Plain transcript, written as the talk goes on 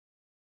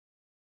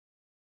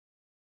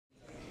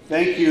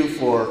Thank you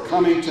for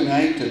coming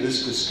tonight to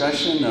this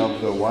discussion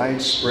of the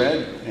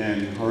widespread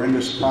and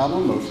horrendous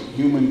problem of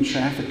human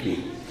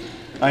trafficking.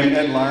 I'm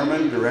Ed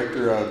Larman,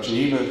 Director of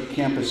Geneva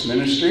Campus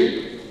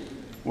Ministry.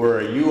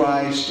 We're a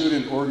UI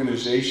student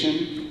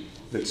organization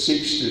that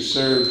seeks to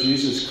serve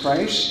Jesus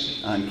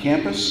Christ on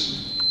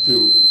campus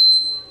through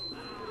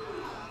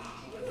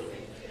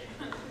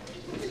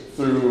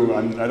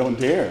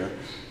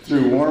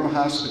warm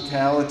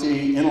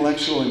hospitality,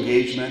 intellectual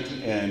engagement,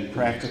 and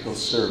practical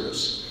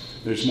service.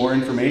 There's more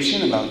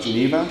information about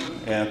Geneva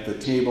at the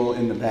table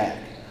in the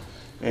back.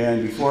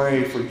 And before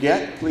I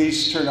forget,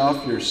 please turn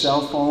off your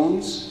cell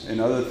phones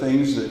and other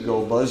things that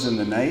go buzz in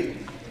the night,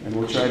 and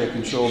we'll try to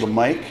control the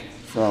mic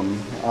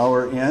from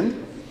our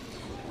end.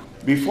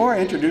 Before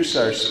I introduce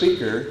our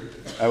speaker,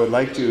 I would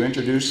like to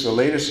introduce the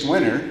latest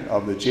winner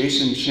of the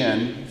Jason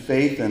Chen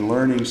Faith and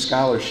Learning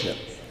Scholarship.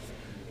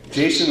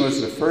 Jason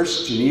was the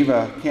first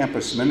Geneva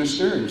campus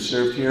minister and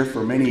served here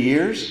for many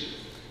years.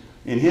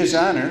 In his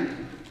honor,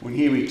 when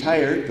he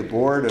retired, the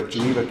board of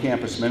Geneva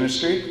Campus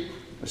Ministry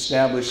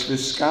established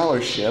this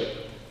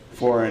scholarship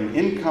for an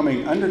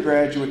incoming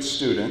undergraduate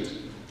student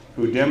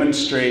who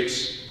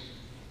demonstrates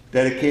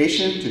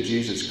dedication to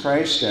Jesus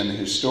Christ and the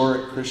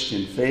historic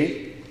Christian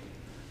faith,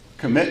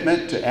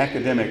 commitment to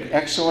academic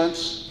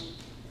excellence,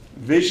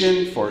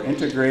 vision for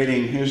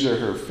integrating his or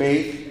her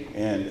faith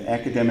and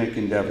academic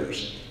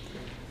endeavors.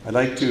 I'd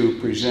like to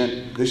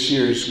present this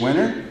year's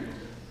winner,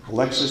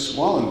 Alexis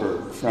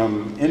Wallenberg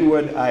from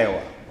Inwood,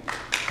 Iowa.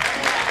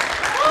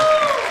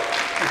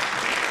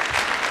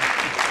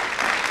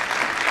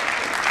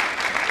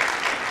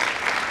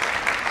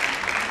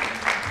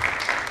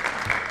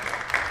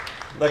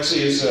 Lexi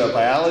is a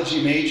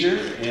biology major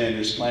and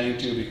is planning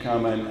to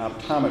become an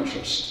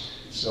optometrist.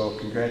 So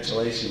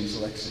congratulations,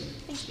 Lexi.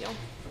 Thank you.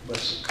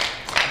 Bless you.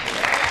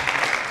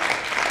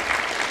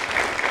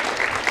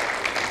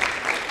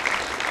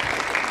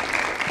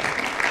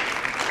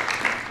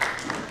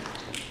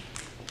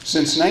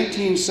 Since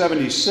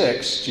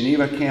 1976,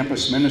 Geneva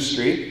Campus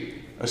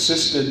Ministry,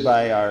 assisted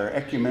by our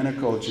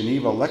Ecumenical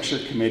Geneva Lecture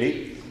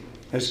Committee,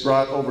 has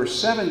brought over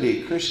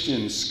 70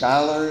 Christian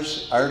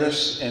scholars,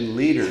 artists, and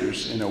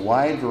leaders in a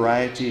wide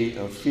variety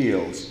of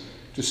fields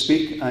to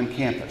speak on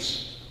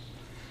campus.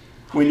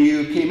 When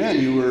you came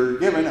in, you were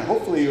given,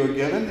 hopefully you were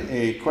given,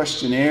 a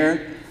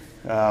questionnaire.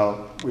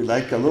 We'd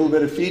like a little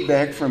bit of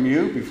feedback from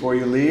you before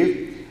you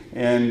leave.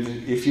 And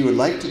if you would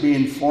like to be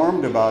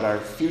informed about our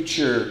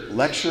future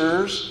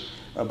lecturers,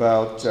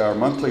 about our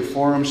monthly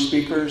forum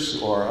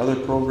speakers or other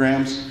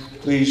programs,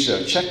 please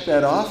check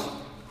that off.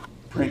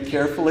 Print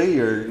carefully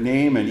your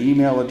name and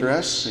email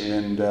address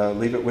and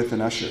leave it with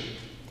an usher.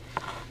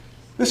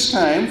 This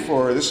time,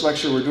 for this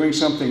lecture, we're doing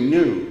something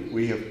new.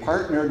 We have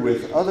partnered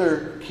with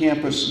other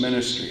campus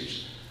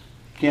ministries: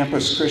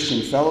 Campus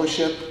Christian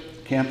Fellowship,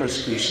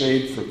 Campus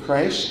Crusade for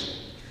Christ,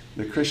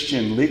 the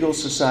Christian Legal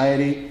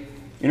Society,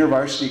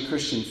 InterVarsity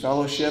Christian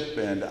Fellowship,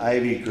 and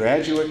Ivy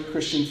Graduate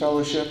Christian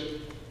Fellowship,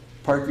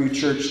 Parkview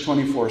Church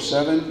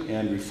 24/7,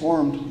 and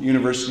Reformed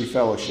University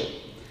Fellowship.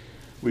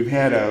 We've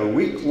had a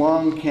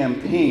week-long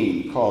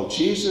campaign called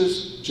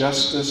Jesus,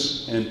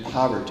 Justice, and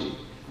Poverty.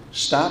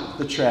 Stop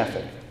the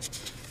Traffic.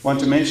 I want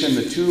to mention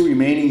the two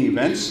remaining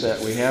events that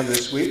we have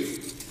this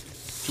week.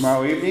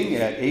 Tomorrow evening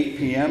at 8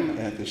 p.m.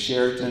 at the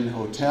Sheraton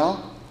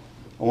Hotel,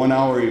 a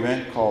one-hour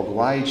event called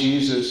Why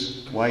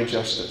Jesus, Why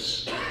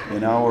Justice?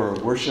 An hour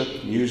of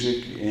worship,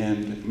 music,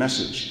 and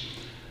message.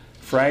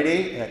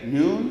 Friday at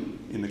noon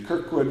in the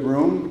Kirkwood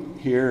Room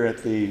here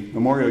at the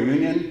Memorial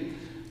Union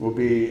will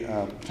be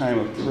a time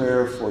of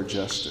prayer for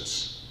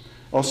justice.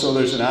 Also,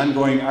 there's an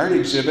ongoing art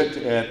exhibit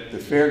at the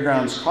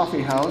Fairgrounds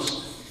Coffee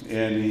House,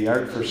 and the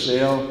art for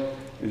sale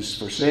is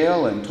for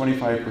sale, and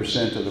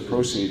 25% of the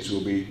proceeds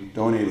will be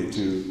donated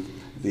to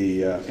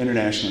the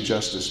International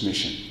Justice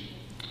Mission.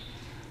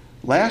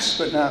 Last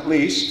but not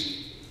least,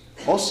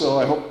 also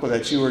I hope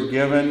that you were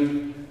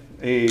given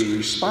a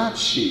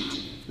response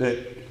sheet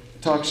that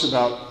talks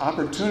about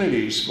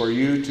opportunities for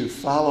you to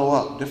follow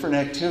up different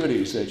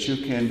activities that you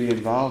can be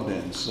involved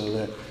in so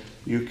that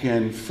you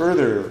can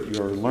further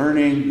your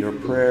learning, your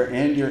prayer,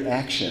 and your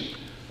action.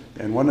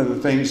 And one of the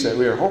things that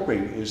we are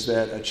hoping is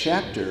that a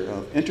chapter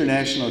of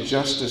International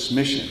Justice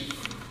Mission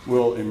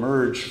will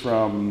emerge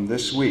from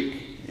this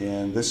week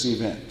and this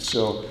event.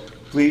 So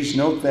please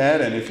note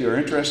that, and if you're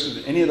interested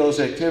in any of those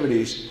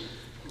activities,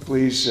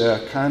 please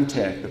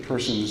contact the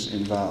persons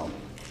involved.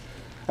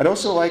 I'd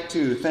also like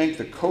to thank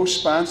the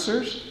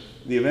co-sponsors.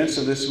 The events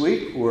of this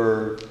week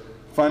were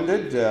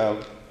funded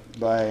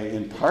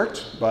in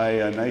part by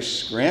a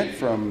nice grant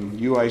from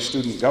UI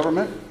Student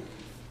Government.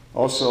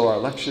 Also, our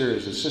lecture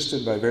is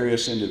assisted by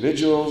various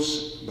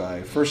individuals,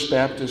 by First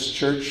Baptist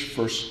Church,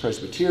 First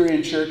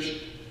Presbyterian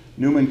Church,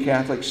 Newman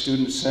Catholic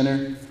Student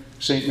Center,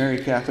 St. Mary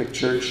Catholic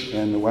Church,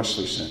 and the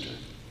Wesley Center.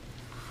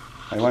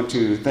 I want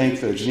to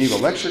thank the Geneva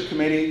Lecture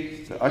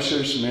Committee, the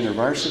ushers from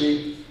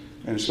InterVarsity,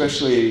 and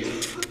especially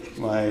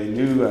my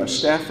new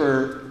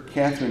staffer,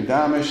 Catherine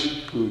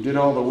Damish, who did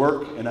all the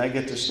work, and I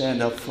get to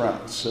stand up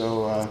front.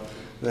 So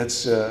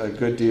that's a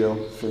good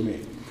deal for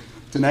me.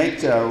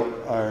 Tonight,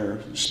 our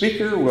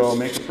speaker will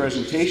make a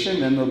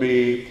presentation, and there'll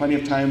be plenty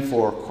of time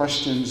for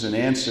questions and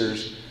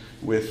answers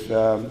with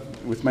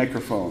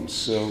microphones.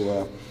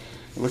 So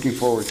looking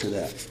forward to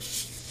that.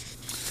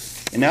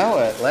 And now,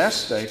 at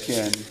last, I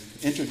can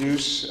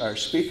introduce our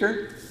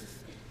speaker,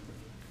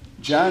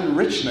 John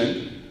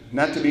Richmond,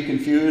 not to be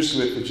confused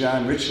with the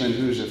John Richmond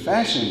who's a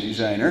fashion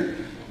designer,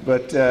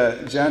 but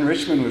John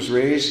Richmond was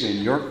raised in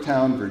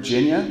Yorktown,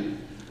 Virginia,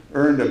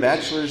 earned a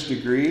bachelor's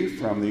degree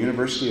from the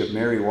University of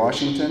Mary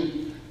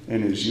Washington,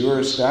 and his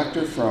Juris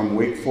Doctor from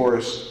Wake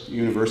Forest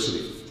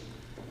University.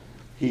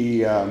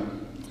 He,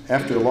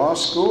 after law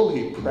school,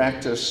 he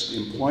practiced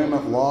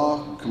employment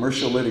law,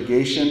 commercial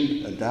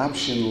litigation,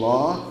 adoption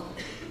law,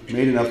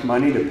 made enough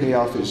money to pay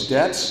off his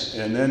debts,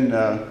 and then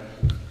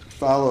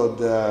followed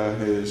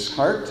his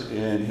heart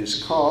and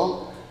his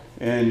call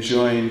and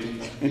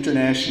joined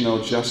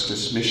International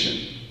Justice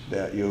Mission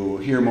that you'll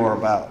hear more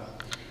about.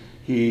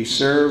 He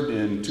served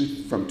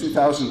from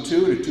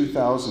 2002 to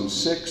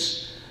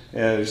 2006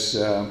 as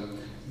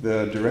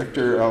the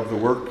director of the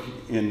work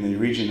in the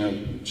region of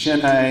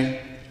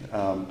Chennai,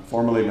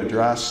 formerly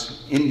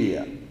Madras,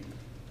 India.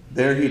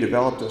 There he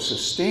developed a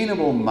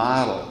sustainable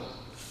model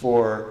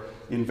for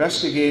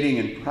investigating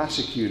and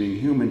prosecuting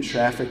human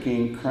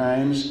trafficking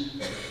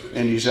crimes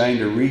and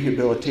designed a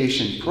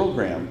rehabilitation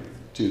program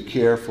to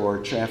care for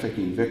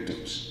trafficking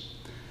victims.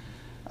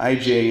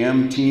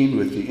 IJM teamed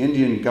with the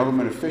Indian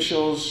government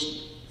officials,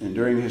 and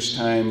during his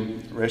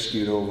time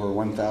rescued over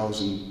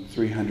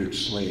 1,300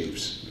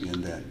 slaves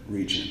in that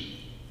region.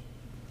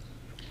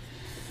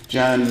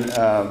 John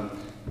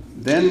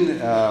then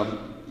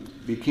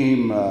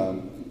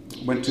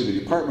went to the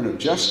Department of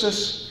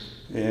Justice,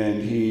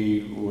 and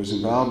he was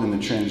involved in the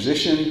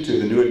transition to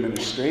the new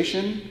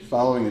administration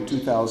following the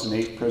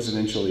 2008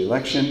 presidential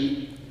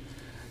election.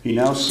 He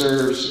now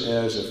serves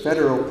as a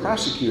federal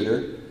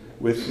prosecutor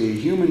with the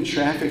Human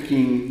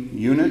Trafficking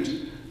Unit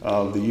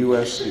of the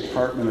U.S.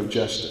 Department of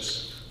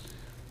Justice.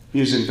 He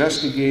has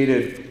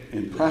investigated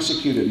and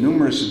prosecuted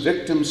numerous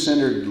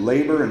victim-centered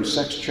labor and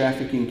sex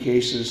trafficking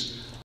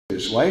cases.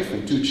 His wife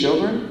and 2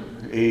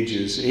 children,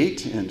 ages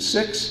 8 and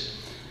 6.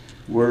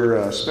 We're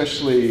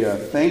especially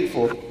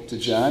thankful to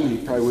John. He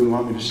probably wouldn't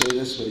want me to say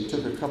this, but he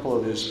took a couple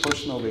of his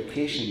personal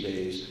vacation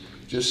days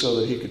just so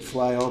that he could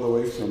fly all the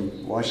way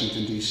from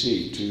Washington,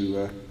 D.C.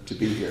 to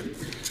be here.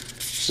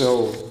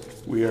 So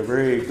we are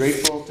very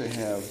grateful to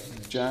have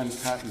John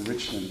Cotton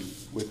Richmond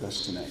with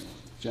us tonight.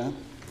 John?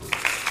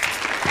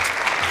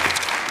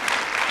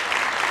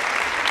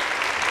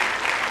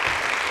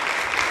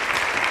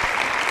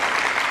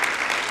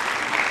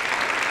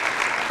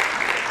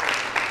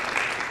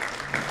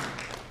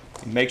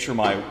 Make sure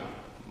my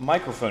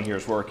microphone here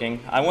is working.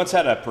 I once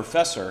had a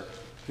professor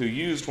who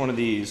used one of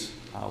these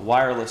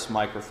wireless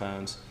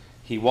microphones.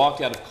 He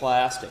walked out of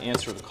class to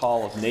answer the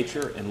call of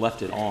nature and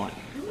left it on.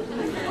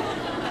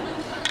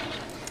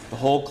 The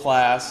whole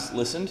class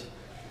listened,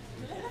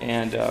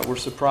 and were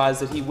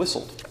surprised that he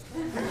whistled.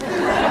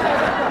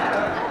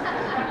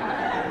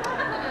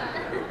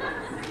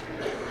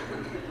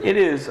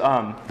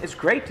 It's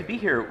great to be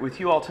here with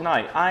you all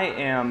tonight.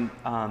 I'm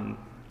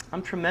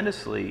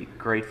tremendously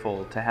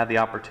grateful to have the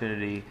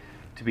opportunity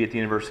to be at the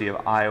University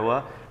of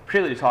Iowa,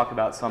 particularly to talk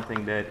about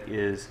something that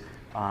is,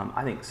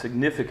 I think,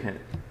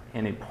 significant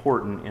and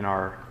important in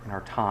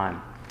our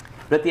time.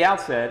 But at the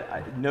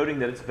outset, noting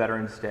that it's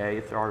Veterans Day,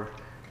 if there are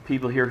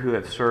people here who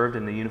have served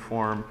in the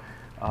uniform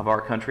of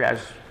our country, I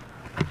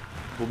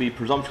will be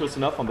presumptuous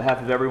enough on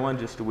behalf of everyone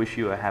just to wish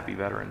you a happy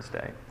Veterans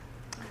Day.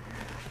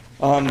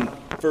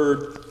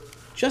 For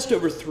just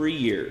over 3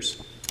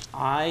 years,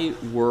 I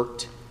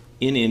worked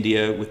in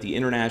India with the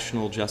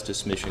International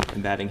Justice Mission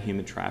combating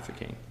human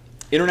trafficking.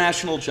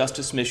 International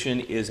Justice Mission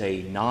is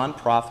a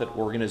nonprofit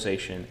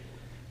organization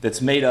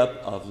that's made up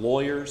of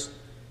lawyers,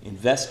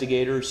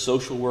 investigators,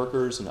 social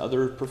workers, and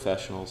other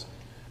professionals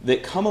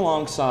that come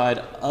alongside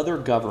other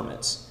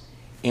governments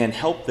and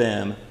help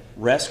them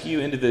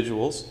rescue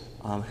individuals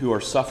who are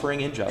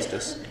suffering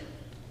injustice,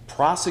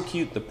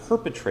 prosecute the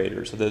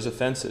perpetrators of those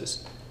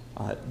offenses,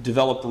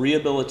 develop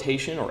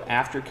rehabilitation or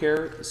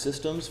aftercare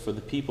systems for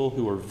the people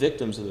who are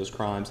victims of those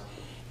crimes,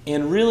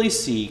 and really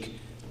seek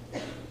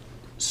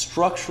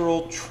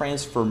structural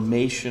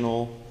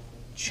transformational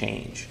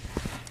change.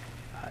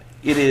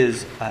 It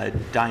is a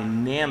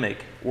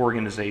dynamic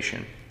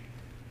organization.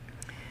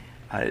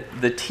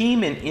 The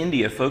team in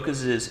India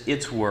focuses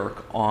its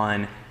work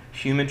on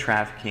human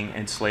trafficking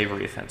and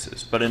slavery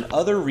offenses, but in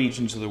other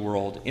regions of the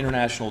world,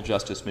 International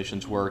Justice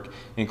Mission's work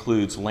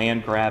includes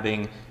land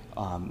grabbing,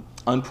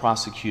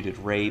 unprosecuted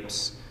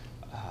rapes,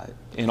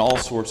 and all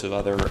sorts of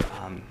other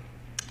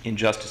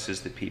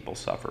injustices that people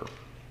suffer.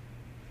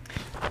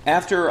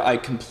 After I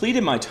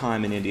completed my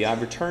time in India, I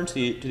returned to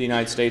the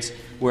United States,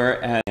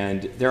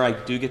 and there I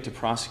do get to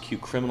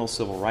prosecute criminal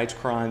civil rights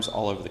crimes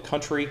all over the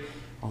country,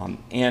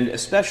 and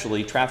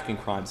especially trafficking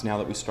crimes now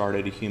that we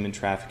started a human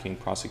trafficking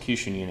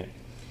prosecution unit.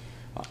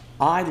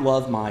 I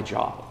love my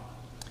job,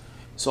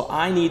 so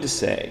I need to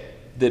say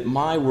that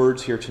my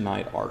words here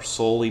tonight are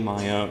solely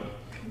my own.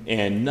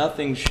 and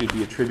nothing should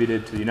be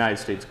attributed to the United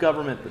States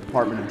government, the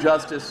Department of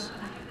Justice,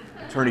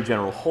 Attorney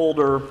General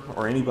Holder,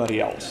 or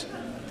anybody else.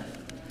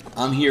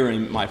 I'm here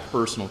in my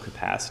personal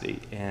capacity,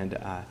 and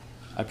I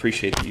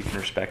appreciate that you can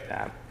respect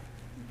that.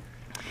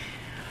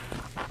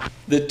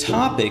 The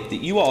topic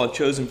that you all have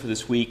chosen for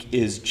this week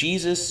is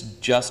Jesus,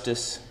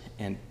 justice,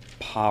 and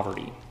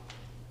poverty.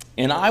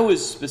 And I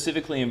was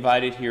specifically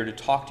invited here to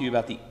talk to you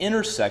about the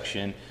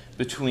intersection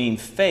between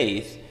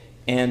faith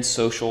and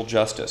social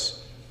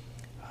justice.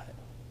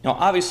 Now,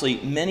 obviously,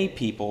 many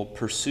people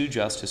pursue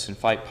justice and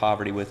fight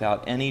poverty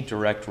without any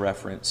direct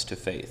reference to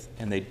faith,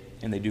 and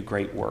they do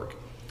great work.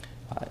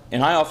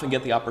 And I often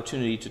get the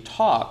opportunity to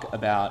talk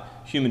about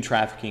human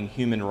trafficking,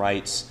 human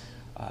rights,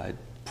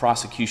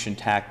 prosecution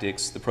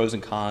tactics, the pros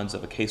and cons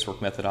of a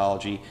casework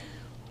methodology,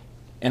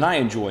 and I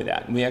enjoy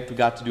that. And we actually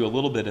got to do a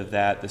little bit of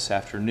that this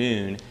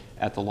afternoon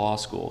at the law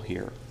school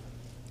here.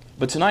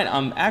 But tonight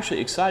I'm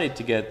actually excited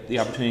to get the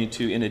opportunity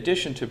to, in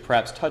addition to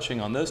perhaps touching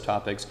on those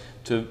topics,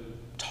 to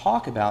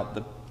talk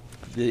about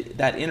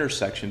that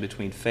intersection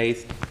between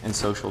faith and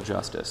social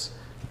justice.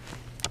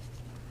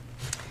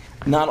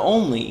 Not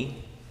only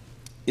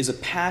is a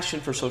passion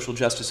for social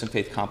justice and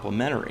faith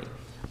complementary,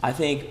 I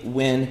think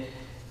when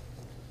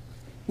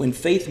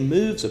faith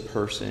moves a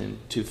person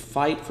to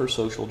fight for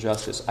social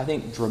justice, I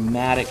think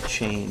dramatic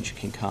change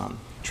can come,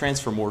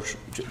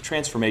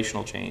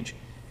 transformational change.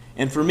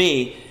 And for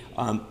me,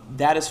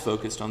 that is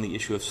focused on the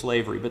issue of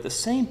slavery, but the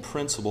same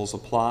principles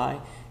apply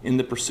in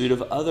the pursuit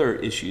of other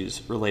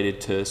issues related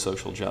to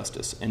social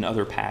justice and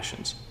other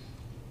passions.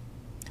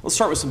 Let's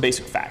start with some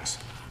basic facts,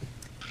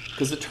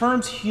 because the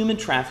terms human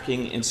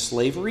trafficking and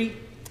slavery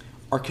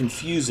are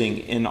confusing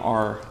in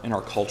our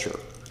culture.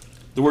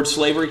 The word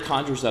slavery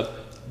conjures up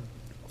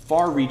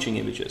far-reaching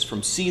images,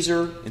 from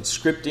Caesar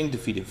inscripting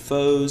defeated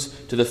foes,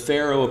 to the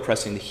Pharaoh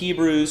oppressing the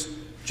Hebrews,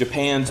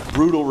 Japan's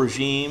brutal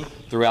regime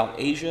throughout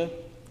Asia,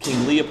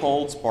 King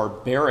Leopold's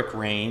barbaric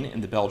reign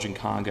in the Belgian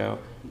Congo,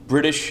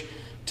 British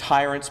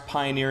tyrants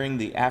pioneering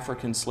the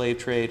African slave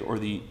trade, or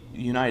the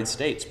United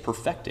States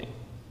perfecting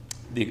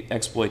the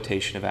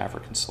exploitation of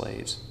African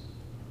slaves.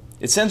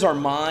 It sends our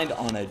mind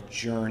on a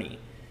journey,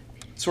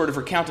 sort of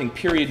recounting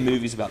period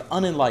movies about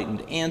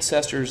unenlightened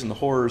ancestors and the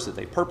horrors that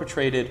they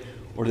perpetrated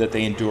or that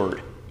they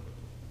endured.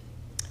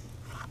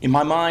 In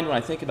my mind, when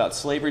I think about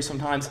slavery,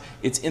 sometimes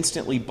it's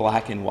instantly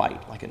black and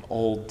white, like an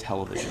old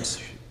television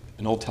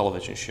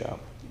show.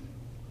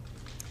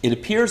 It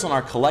appears on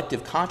our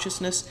collective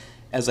consciousness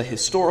as a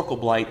historical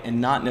blight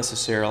and not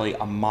necessarily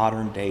a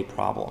modern-day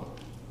problem.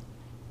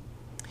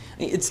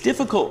 It's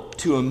difficult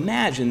to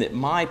imagine that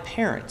my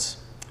parents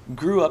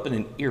grew up in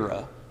an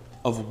era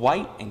of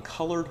white and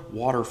colored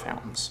water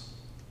fountains.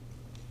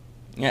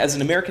 As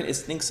an American, it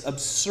thinks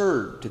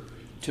absurd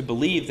to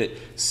believe that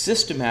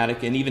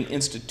systematic and even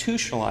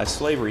institutionalized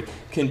slavery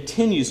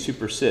continues to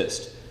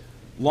persist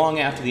long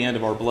after the end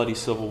of our bloody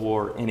Civil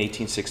War in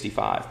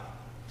 1865.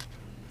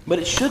 But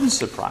it shouldn't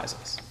surprise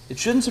us. It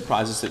shouldn't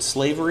surprise us that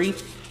slavery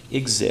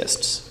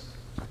exists.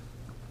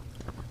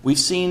 We've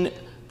seen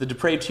the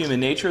depraved human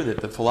nature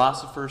that the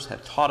philosophers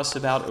have taught us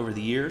about over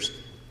the years.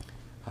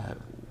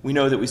 We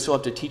know that we still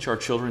have to teach our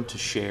children to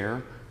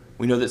share.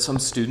 We know that some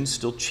students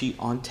still cheat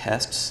on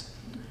tests.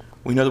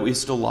 We know that we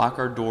still lock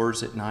our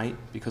doors at night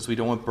because we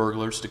don't want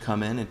burglars to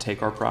come in and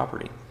take our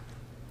property.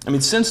 I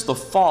mean, since the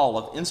fall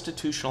of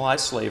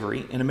institutionalized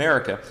slavery in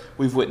America,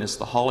 we've witnessed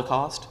the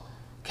Holocaust,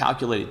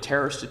 calculated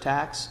terrorist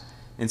attacks,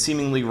 and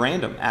seemingly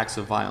random acts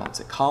of violence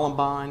at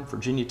Columbine,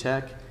 Virginia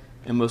Tech,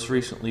 and most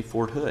recently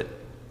Fort Hood.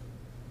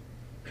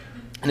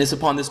 And it's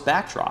upon this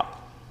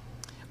backdrop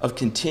of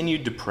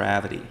continued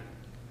depravity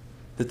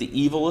that the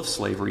evil of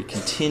slavery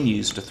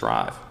continues to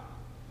thrive.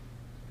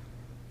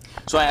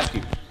 So I ask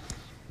you,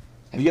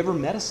 have you ever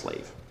met a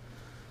slave?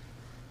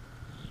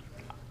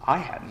 I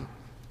hadn't.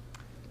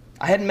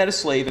 I hadn't met a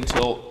slave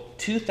until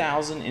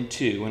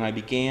 2002 when I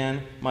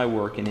began my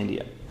work in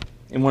India.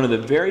 And one of the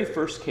very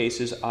first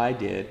cases I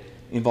did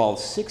involved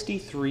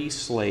 63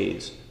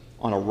 slaves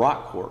on a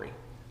rock quarry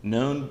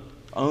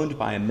owned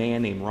by a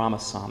man named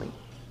Ramasamy.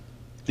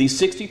 These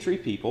 63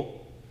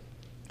 people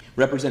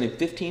represented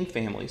 15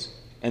 families,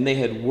 and they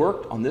had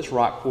worked on this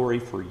rock quarry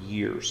for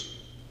years.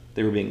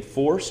 They were being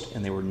forced,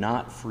 and they were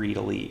not free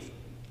to leave.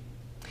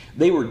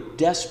 They were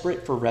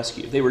desperate for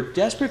rescue. They were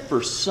desperate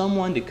for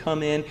someone to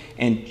come in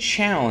and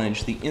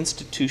challenge the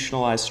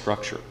institutionalized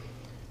structure.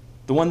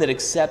 The one that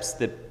accepts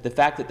that the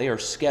fact that they are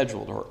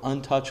scheduled or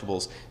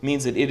untouchables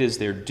means that it is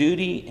their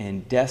duty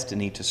and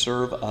destiny to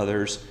serve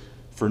others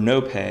for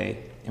no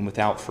pay and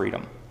without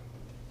freedom.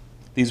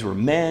 These were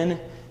men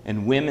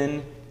and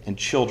women and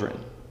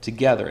children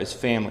together as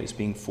families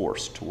being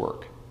forced to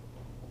work.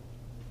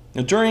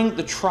 Now, during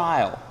the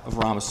trial of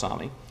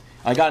Ramasamy,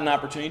 I got an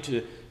opportunity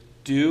to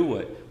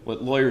do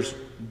what lawyers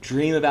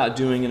dream about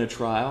doing in a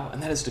trial,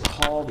 and that is to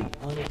call the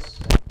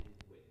unexpected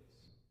witness.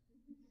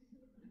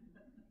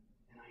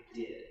 And I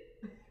did.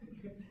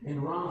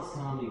 And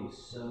Ramasamy was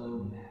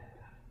so mad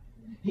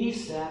about it. He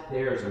sat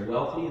there as a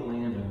wealthy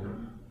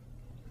landowner,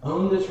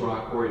 owned this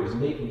rock quarry, it was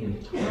making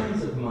him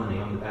tons of money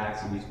on the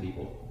backs of these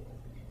people.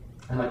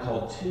 and I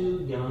called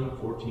 2 young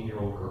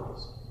 14-year-old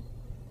girls,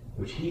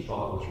 which he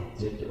thought was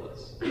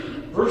ridiculous.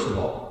 First of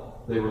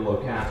all, they were low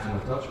caste and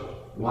untouchable.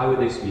 Why would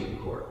they speak in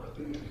court?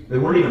 They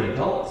weren't even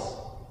adults.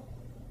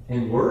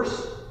 And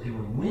worse, they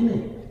were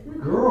women,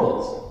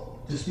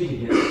 girls, to speak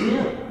against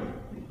him.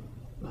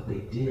 But they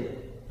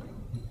did.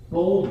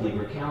 Boldly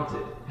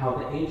recounted how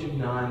at the age of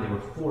 9 they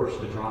were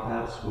forced to drop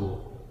out of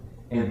school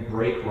and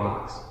break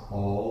rocks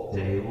all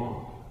day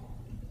long.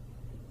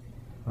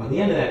 By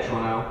the end of that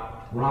trial,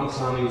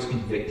 Ramasamy was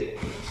convicted,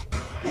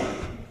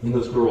 and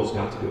those girls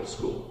got to go to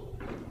school.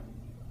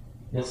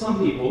 Now, some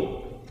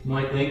people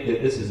might think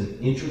that this is an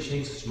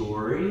interesting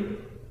story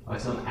by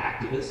some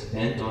activist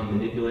bent on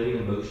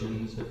manipulating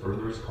emotions to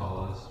further his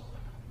cause.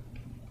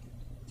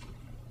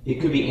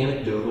 It could be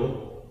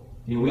anecdotal.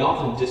 You know, we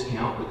often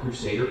discount the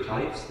crusader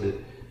types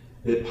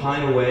that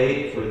pine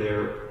away for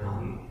their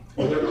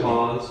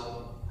cause,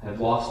 have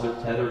lost their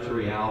tether to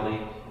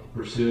reality,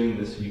 pursuing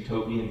this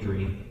utopian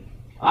dream.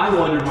 I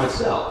wondered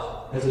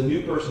myself, as a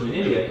new person in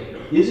India,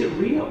 is it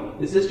real?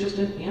 Is this just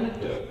an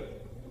anecdote?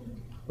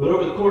 But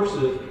over the course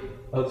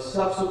of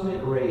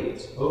subsequent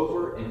raids,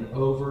 over and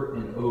over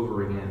and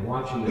over again,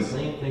 watching the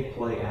same thing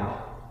play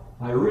out,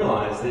 I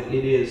realized that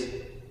it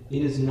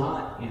is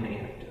not an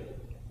anecdote.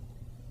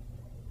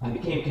 I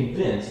became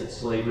convinced that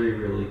slavery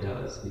really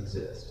does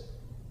exist.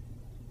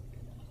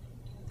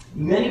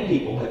 Many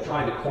people have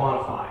tried to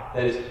quantify,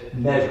 that is,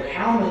 measure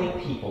how many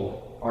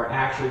people are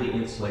actually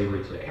in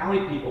slavery today. How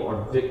many people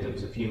are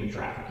victims of human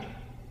trafficking?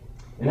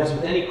 And as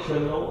with any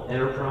criminal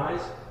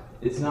enterprise,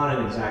 it's not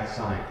an exact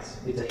science.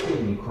 It's a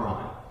hidden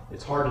crime.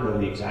 It's hard to know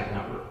the exact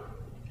number.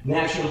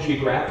 National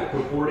Geographic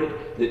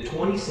reported that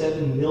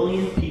 27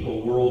 million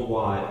people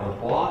worldwide are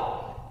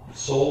bought,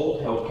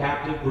 sold, held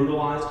captive,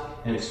 brutalized,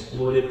 and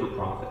exploited for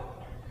profit.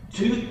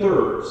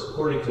 2/3,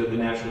 according to the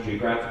National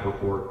Geographic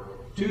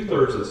report,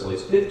 2/3 of the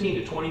slaves, 15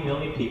 to 20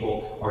 million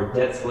people, are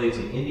debt slaves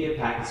in India,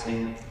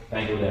 Pakistan,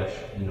 Bangladesh,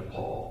 and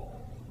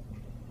Nepal.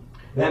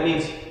 That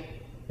means,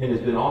 and has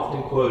been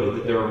often quoted,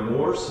 that there are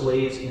more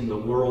slaves in the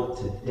world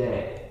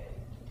today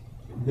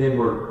than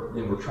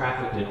were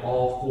trafficked in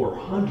all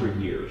 400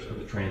 years of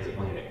the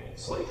transatlantic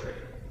slave trade.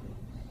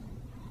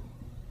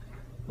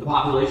 The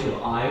population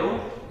of Iowa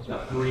is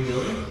about 3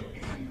 million.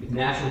 If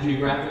National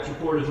Geographic's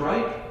report is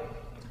right,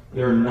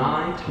 there are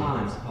 9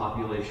 times the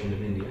population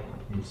of India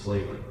in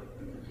slavery.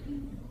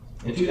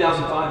 In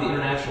 2005, the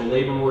International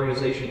Labor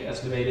Organization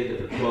estimated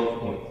that there are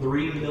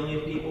 12.3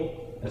 million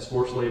people as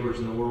forced laborers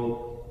in the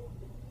world.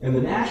 And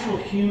the National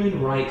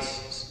Human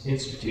Rights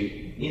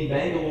Institute in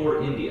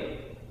Bangalore, India,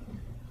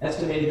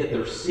 estimated that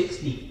there are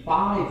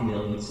 65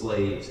 million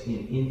slaves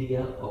in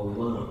India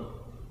alone.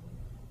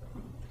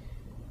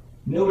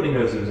 Nobody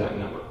knows the exact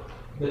number,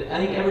 but I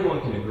think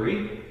everyone can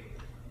agree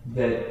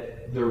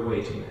that there are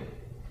way too many,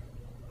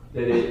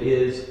 that it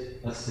is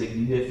a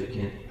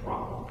significant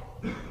problem.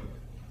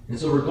 And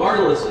so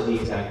regardless of the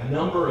exact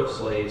number of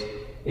slaves,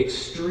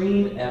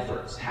 extreme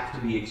efforts have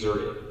to be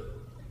exerted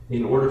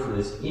in order for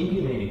this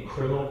inhumane and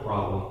criminal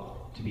problem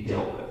to be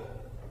dealt with.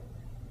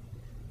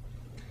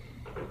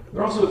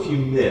 There are also a few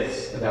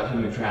myths about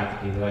human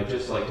trafficking that I'd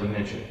just like to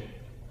mention.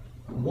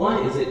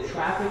 One is that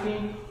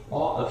trafficking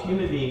of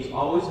human beings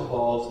always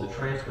involves the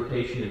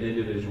transportation of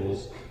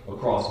individuals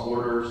across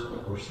borders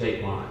or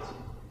state lines.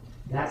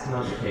 That's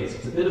not the case.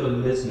 It's a bit of a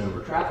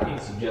misnomer. Trafficking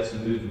suggests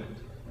movement.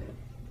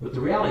 But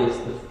the reality is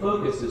the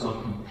focus is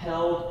on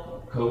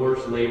compelled,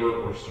 coerced labor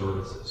or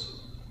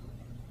services.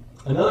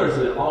 Another is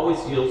that it always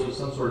deals with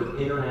some sort of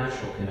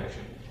international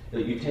connection,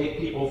 that you take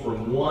people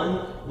from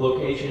one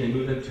location and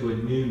move them to a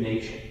new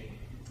nation.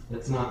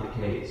 That's not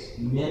the case.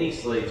 Many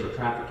slaves are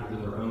trafficked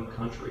within their own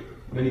country.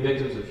 Many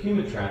victims of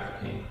human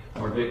trafficking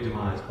are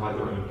victimized by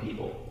their own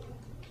people.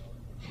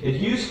 It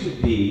used to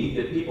be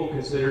that people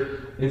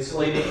considered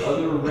enslaving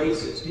other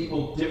races,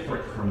 people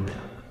different from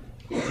them.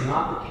 It's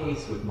not the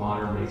case with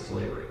modern-day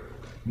slavery.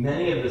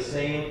 Many of the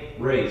same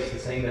race, the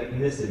same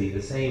ethnicity,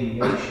 the same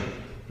nation,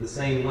 the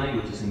same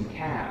languages and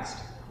caste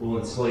will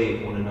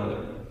enslave one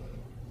another.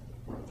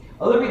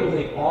 Other people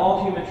think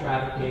all human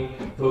trafficking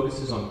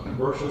focuses on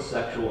commercial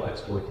sexual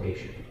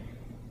exploitation.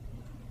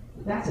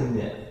 But that's a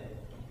myth.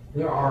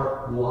 There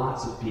are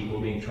lots of people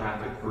being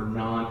trafficked for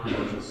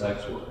non-commercial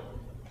sex work.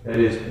 That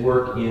is,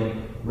 work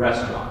in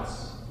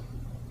restaurants,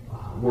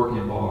 work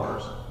in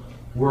bars,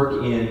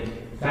 work in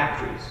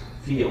factories,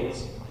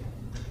 fields,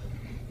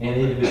 and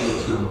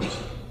individuals' homes.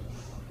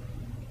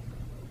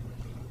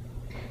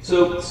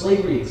 So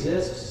slavery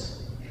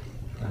exists.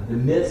 The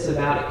myths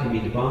about it can be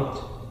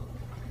debunked.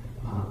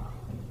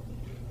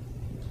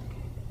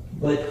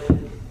 But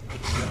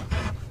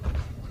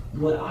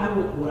what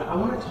I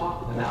want to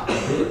talk about a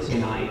bit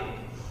tonight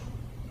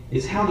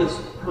is how this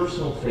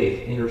personal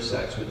faith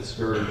intersects with the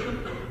scourge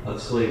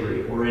of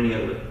slavery or any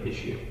other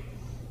issue.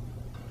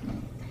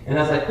 And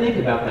as I think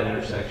about that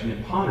intersection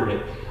and pondered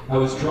it, I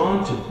was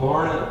drawn to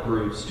Barna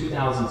Group's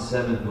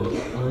 2007 book,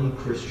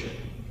 Unchristian.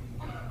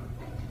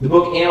 The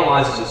book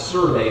analyzes a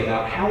survey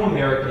about how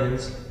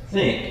Americans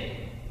think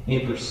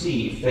and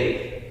perceive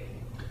faith.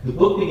 The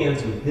book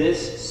begins with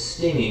this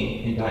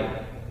stinging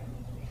indictment.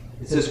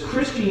 It says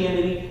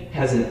Christianity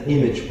has an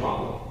image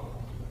problem.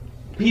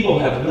 People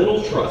have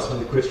little trust in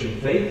the Christian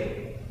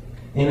faith,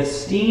 and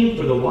esteem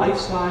for the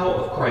lifestyle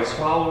of Christ's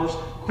followers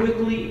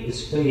quickly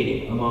is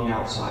fading among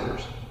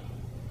outsiders.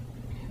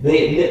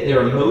 They admit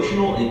their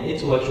emotional and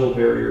intellectual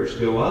barriers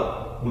go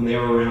up when they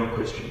are around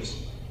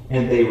Christians,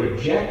 and they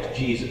reject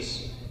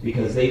Jesus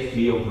because they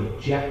feel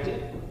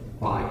rejected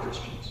by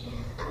Christians.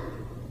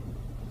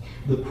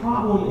 The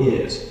problem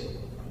is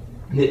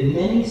that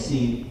many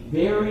see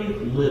very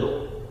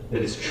little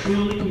that is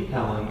truly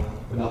compelling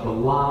about the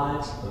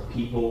lives of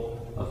people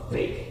of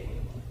faith.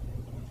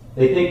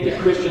 They think that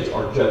Christians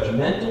are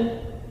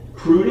judgmental,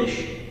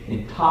 prudish,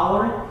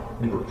 intolerant,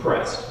 and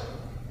repressed.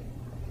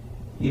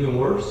 Even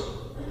worse,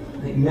 I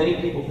think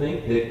many people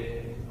think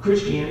that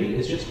Christianity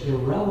is just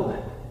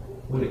irrelevant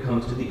when it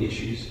comes to the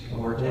issues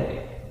of our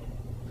day.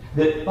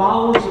 That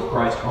followers of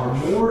Christ are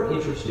more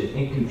interested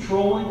in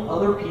controlling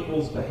other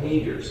people's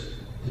behaviors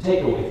to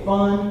take away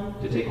fun,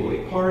 to take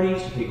away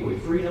parties, to take away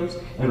freedoms,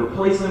 and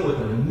replace them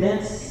with an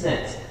immense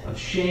sense of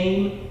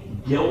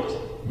shame, guilt,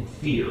 and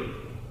fear.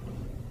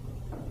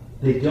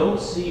 They don't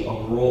see a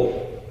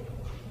role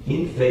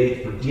in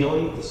faith for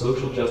dealing with the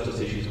social justice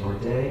issues of our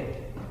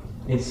day.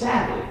 And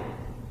sadly,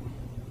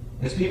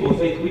 as people of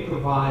faith, we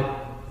provide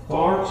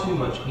far too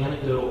much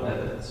anecdotal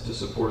evidence to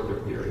support their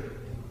theory.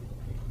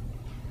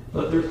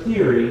 But their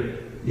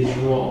theory is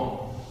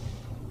wrong.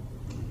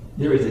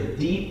 There is a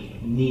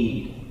deep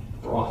need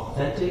for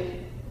authentic,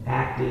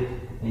 active,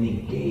 and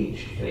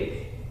engaged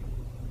faith.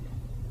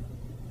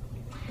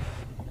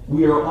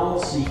 We are all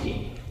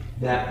seeking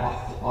that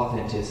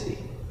authenticity,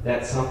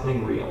 that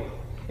something real.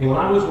 And when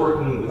I was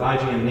working with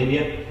IGM in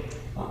India,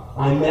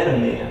 I met a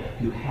man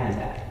who had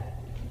that.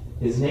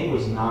 His name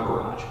was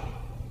Nagaraj.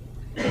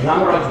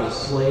 Nagaraj was a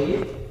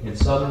slave in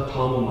southern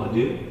Tamil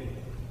Nadu,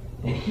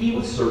 and he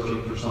was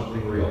searching for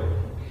something real.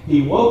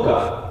 He woke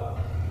up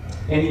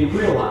and he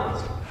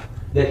realized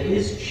that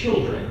his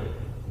children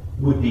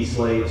would be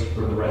slaves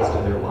for the rest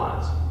of their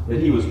lives. That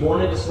he was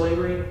born into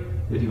slavery,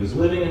 that he was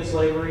living in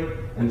slavery,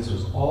 and this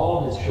was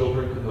all his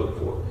children could hope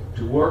for,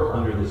 to work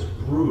under this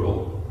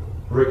brutal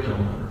brick kiln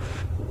owner.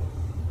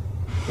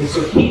 And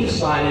so he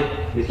decided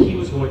that he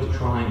was going to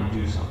try and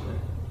do something.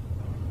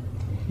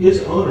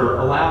 His owner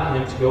allowed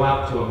him to go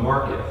out to a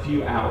market a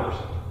few hours,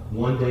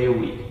 one day a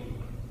week.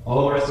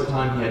 All the rest of the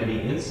time he had to be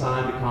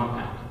inside the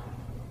compound.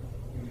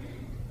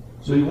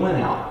 So he went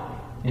out,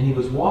 and he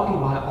was walking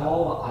by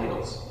all the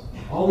idols,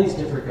 all these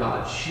different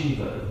gods,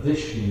 Shiva,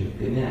 Vishnu,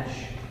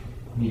 Ganesh,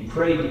 and he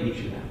prayed to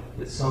each of them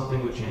that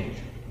something would change.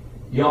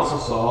 He also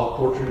saw a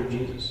portrait of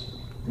Jesus,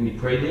 and he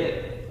prayed to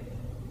it,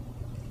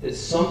 that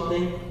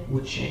something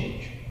would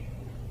change.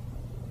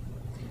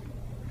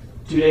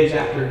 2 days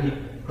after he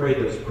prayed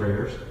those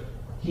prayers,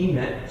 he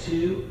met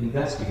 2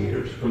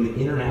 investigators from the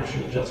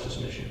International Justice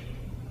Mission.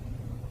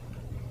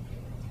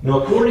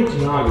 Now, according to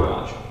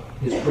Nagaraj,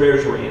 his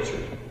prayers were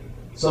answered.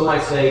 Some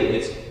might say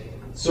it's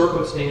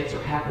circumstance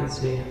or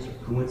happenstance or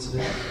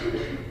coincidence.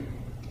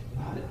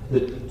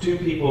 The 2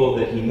 people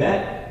that he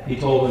met, he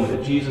told them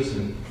that Jesus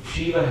and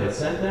Shiva had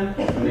sent them,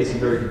 and they seemed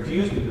very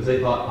confused because they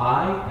thought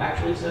I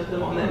actually sent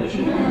them on that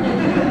mission.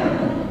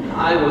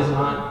 I was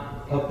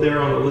not up there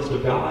on the list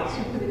of gods.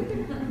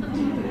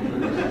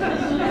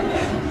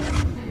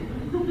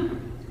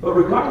 But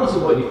regardless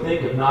of what you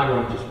think of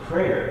Nagaraj's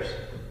prayers,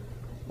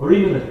 or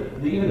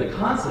even the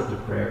concept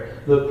of prayer,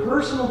 the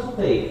personal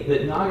faith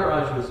that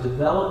Nagaraj was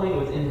developing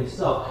within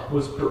himself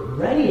was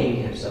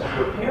readying himself,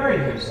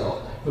 preparing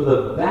himself for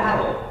the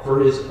battle for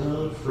his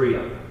own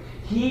freedom.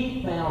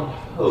 He found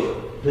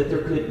hope that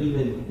there could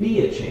even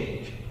be a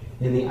change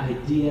in the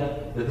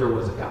idea that there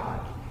was a God.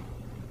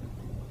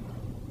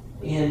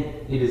 And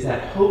it is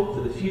that hope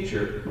for the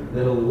future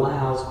that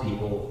allows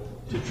people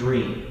to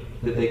dream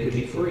that they could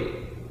be free.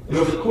 And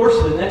over the course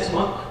of the next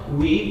month,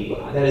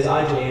 that is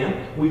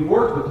IJM, we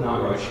worked with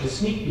Nagaraj to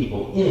sneak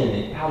people in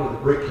and out of the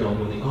brick kiln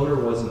when the owner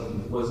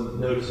wasn't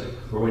noticing,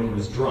 or when he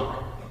was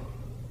drunk.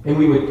 And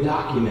we would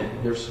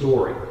document their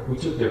story. We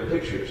took their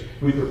pictures.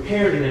 We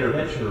prepared an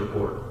intervention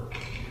report.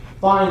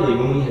 Finally,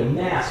 when we had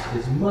amassed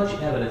as much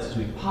evidence as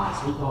we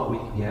possibly thought we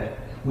could get,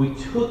 we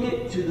took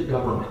it to the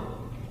government.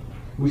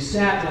 We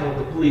sat down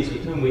with the police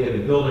with whom we had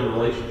been building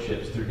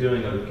relationships through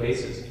doing other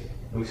cases,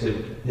 and we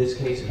said, this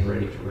case is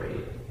ready to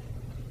raid.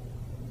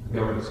 The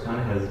government was kind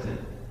of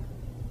hesitant.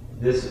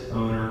 This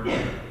owner,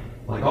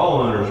 like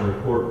all owners, are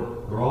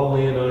important. They're all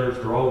landowners,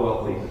 they're all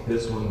wealthy, but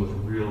this one was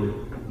really,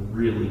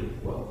 really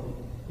wealthy.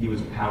 He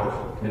was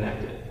powerful,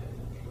 connected.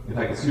 In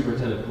fact, the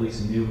superintendent of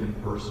police knew him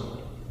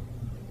personally.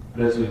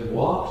 But as we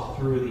walked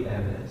through the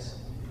evidence,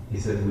 he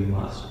said, we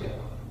must go.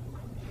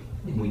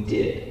 And we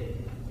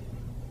did.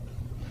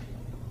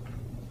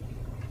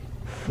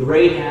 The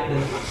raid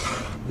happened,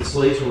 the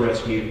slaves were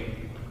rescued,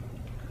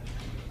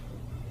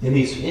 and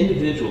these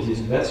individuals, these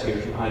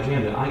investigators from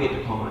IGM that I get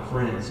to call my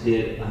friends,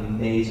 did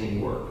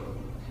amazing work.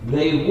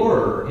 They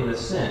were, in a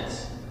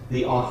sense,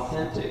 the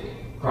authentic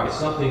Christ,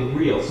 something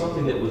real,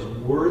 something that was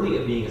worthy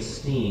of being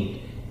esteemed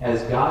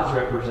as God's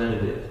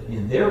representative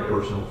in their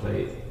personal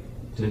faith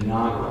to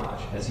Nagaraj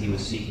as he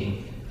was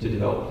seeking to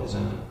develop his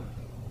own.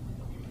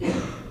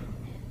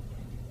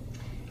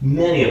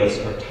 Many of us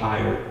are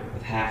tired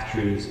of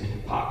half-truths and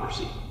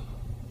hypocrisy.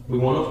 We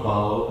want to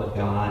follow a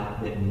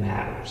God that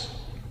matters.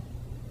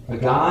 A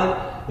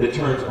God that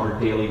turns our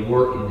daily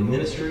work into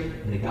ministry,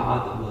 and a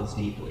God that loves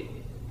deeply.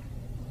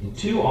 And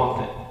too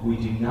often, we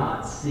do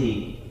not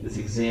see this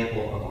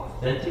example of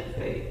authentic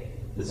faith,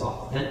 this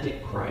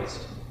authentic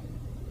Christ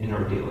in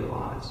our daily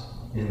lives,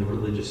 in the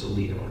religious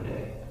elite of our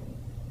day.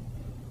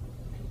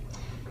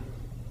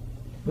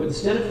 But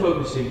instead of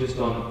focusing just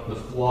on the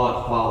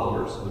flawed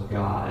followers of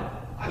God,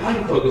 I'd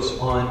like to focus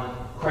on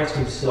Christ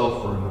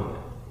himself for a moment.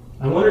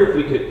 I wonder if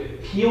we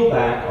could peel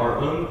back our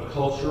own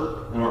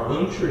culture and our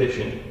own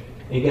tradition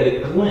and get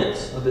a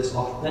glimpse of this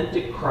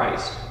authentic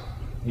Christ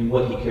in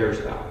what he cares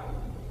about.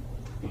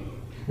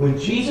 When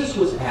Jesus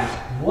was asked,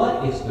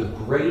 what is the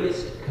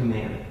greatest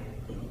commandment?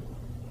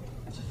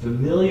 It's a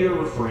familiar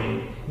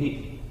refrain.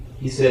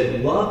 He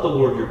said, love the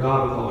Lord your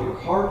God with all your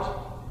heart,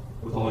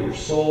 with all your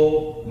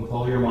soul, and with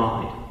all your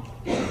mind.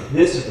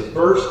 This is the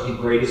first and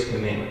greatest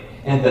commandment.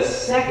 And the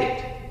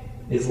second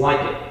is like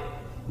it.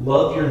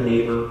 Love your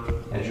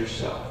neighbor as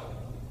yourself.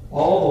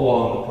 All the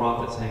law and the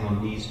prophets hang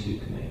on these two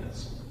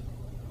commandments.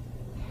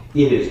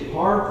 It is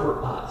hard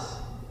for us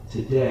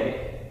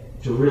today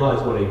to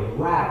realize what a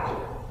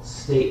radical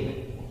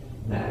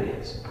statement that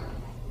is.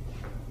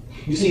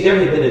 You see, there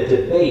had been a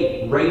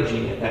debate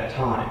raging at that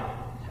time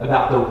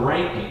about the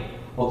ranking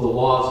of the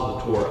laws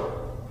of the Torah,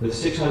 the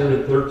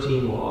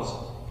 613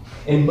 laws.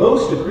 And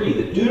most agree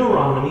that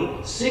Deuteronomy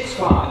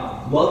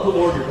 6:5, love the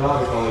Lord your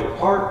God with all your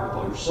heart, with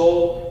all your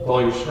soul, with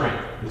all your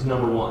strength, is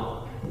number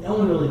one. No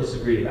one really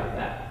disagreed about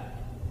that.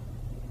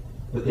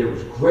 But there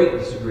was great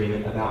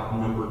disagreement about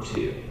number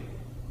 2.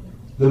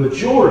 The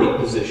majority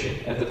position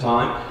at the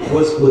time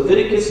was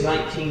Leviticus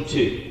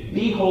 19:2.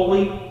 Be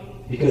holy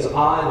because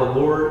I, the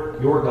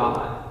Lord your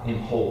God, am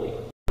holy.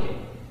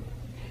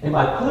 And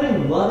by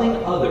putting loving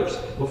others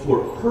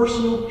before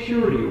personal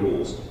purity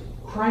rules,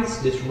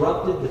 Christ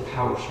disrupted the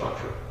power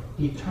structure.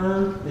 He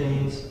turned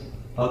things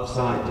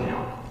upside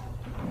down.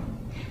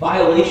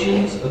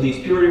 Violations of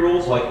these purity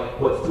rules, like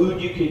what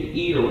food you could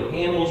eat or what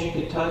animals you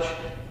could touch,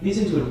 these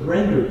things would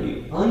render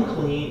you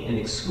unclean and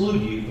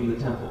exclude you from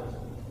the temple.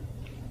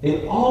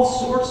 And all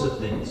sorts of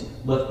things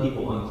left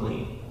people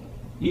unclean,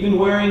 even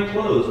wearing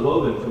clothes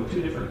woven from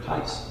 2 different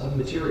types of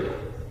material.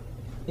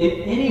 And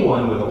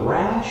anyone with a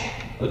rash,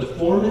 a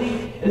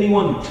deformity,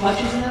 anyone who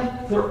touches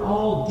them, they're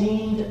all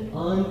deemed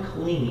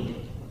unclean.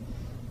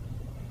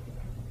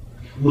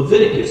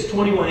 Leviticus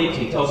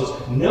 21:18 tells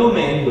us, no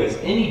man who has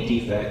any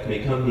defect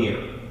may come near.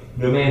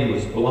 No man who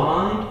is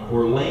blind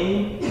or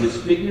lame,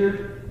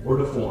 disfigured or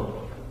deformed.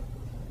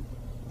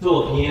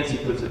 Philip Yancey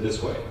puts it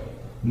this way,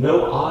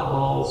 no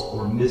oddballs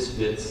or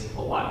misfits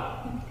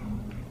allowed.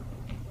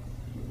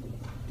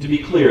 To be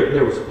clear,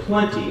 there was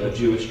plenty of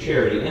Jewish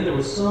charity, and there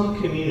was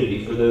some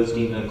community for those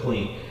deemed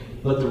unclean.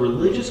 But the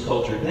religious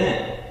culture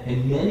then,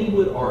 and many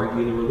would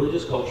argue the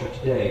religious culture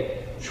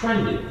today,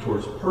 trended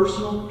towards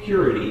personal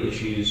purity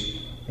issues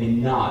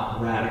and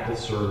not radical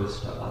service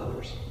to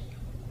others.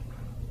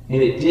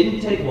 And it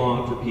didn't take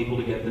long for people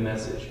to get the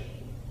message.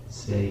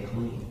 Stay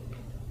clean.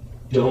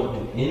 Don't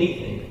do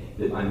anything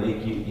that might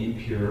make you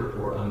impure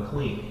or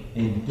unclean.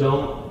 And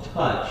don't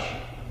touch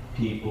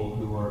people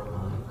who are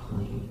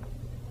unclean.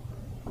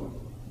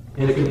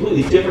 In a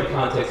completely different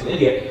context in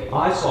India,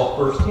 I saw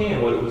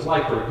firsthand what it was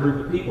like for a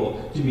group of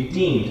people to be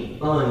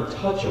deemed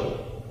untouchable.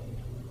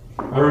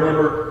 I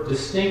remember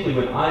distinctly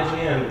when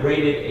IGM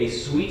raided a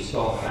sweet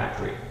stall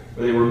factory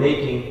where they were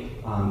making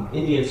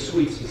Indian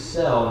sweets to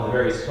sell in the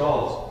various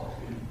stalls.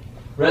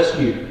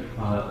 Rescued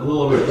a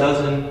little over a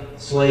dozen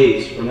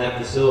slaves from that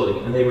facility,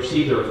 and they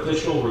received their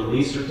official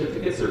release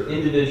certificates, their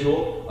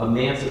individual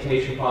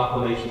emancipation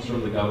proclamations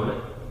from the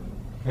government.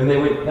 And they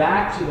went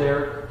back to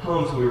their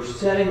homes. We were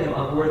setting them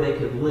up where they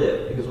could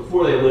live, because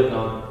before they lived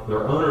on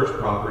their owner's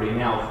property.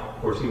 Now,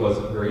 of course, he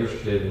wasn't very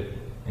interested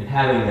in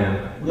having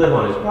them live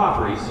on his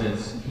property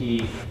since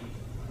he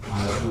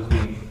was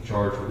being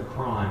charged with a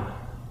crime.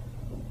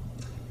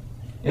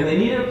 And they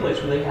needed a place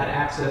where they had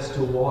access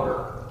to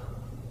water.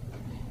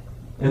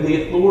 And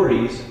the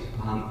authorities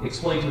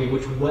explained to me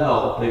which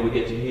well they would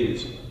get to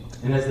use.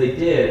 And as they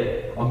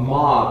did, a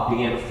mob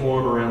began to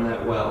form around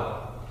that well.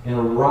 And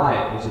a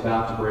riot was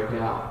about to break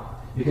out.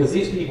 Because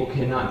these people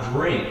cannot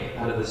drink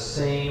out of the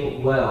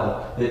same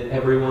well that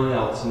everyone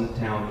else in the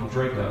town can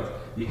drink of.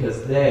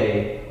 Because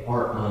they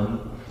are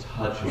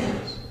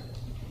untouchables.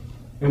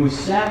 And we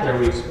sat there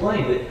and we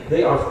explained that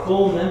they are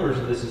full members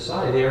of this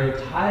society. They are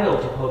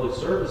entitled to public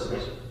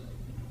services.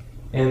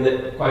 And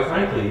that, quite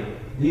frankly,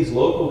 these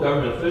local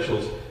government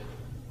officials,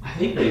 I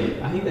think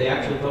they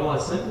actually felt a lot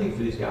of sympathy for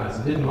these guys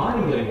and didn't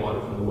mind them getting water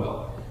from the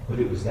well. But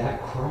it was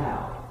that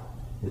crowd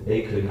that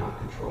they could not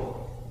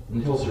control.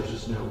 And there's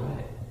just no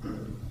way.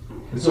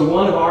 And so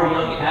one of our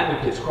young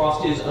advocates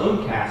crossed his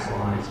own caste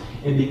lines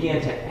and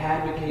began to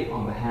advocate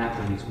on behalf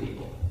of these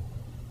people.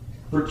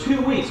 For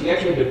 2 weeks, we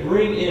actually had to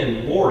bring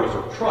in lorries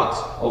or trucks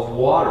of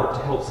water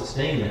to help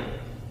sustain them.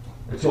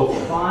 Until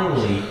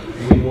finally,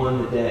 we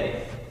won the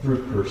day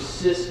through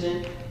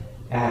persistent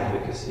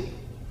advocacy.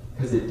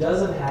 Because it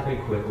doesn't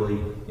happen quickly.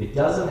 It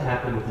doesn't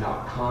happen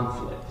without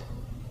conflict.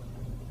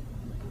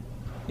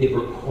 It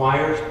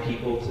requires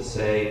people to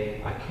say,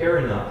 I care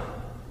enough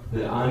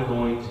that I'm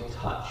going to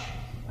touch.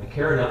 I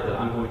care enough that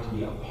I'm going to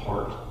be a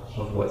part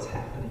of what's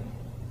happening.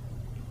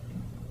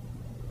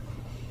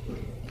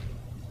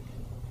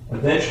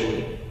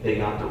 Eventually, they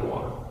got their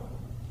water.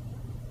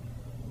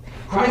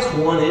 Christ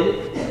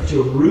wanted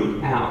to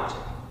root out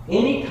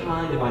any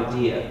kind of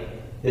idea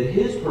that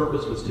his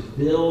purpose was to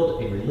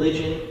build a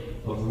religion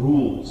of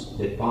rules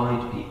that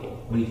bind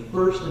people. When he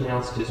first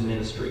announced his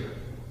ministry,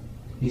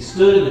 he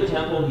stood in the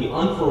temple, he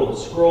unfurled the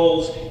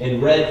scrolls,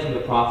 and read from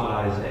the prophet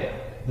Isaiah.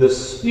 The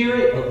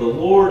Spirit of the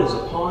Lord is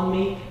upon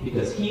me,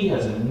 because he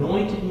has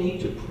anointed me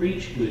to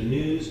preach good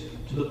news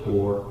to the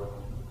poor.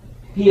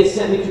 He has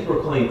sent me to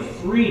proclaim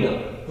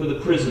freedom for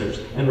the prisoners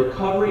and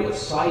recovery of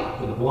sight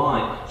for the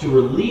blind, to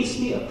release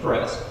the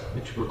oppressed,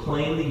 and to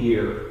proclaim the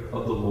year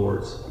of the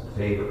Lord's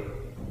favor.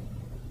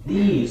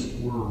 These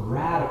were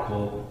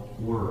radical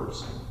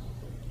words.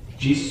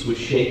 Jesus was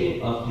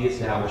shaking up the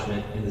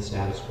establishment and the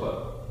status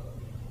quo.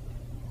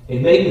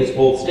 In making this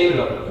bold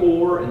statement about the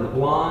poor and the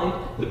blind,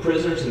 the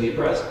prisoners and the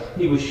oppressed,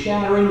 he was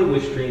shattering the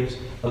wish dreams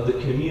of the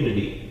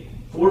community,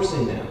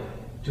 forcing them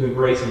to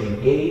embrace an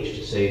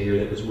engaged Savior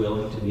that was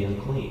willing to be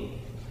unclean.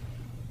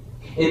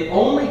 And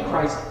only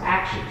Christ's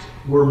actions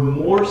were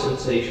more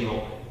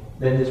sensational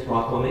than his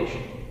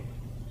proclamation.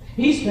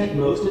 He spent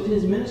most of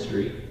his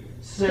ministry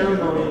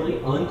ceremonially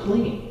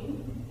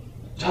unclean,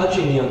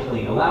 touching the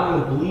unclean,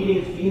 allowing the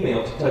bleeding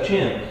female to touch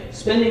him,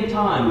 spending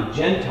time with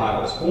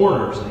Gentiles,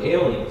 foreigners, and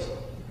aliens,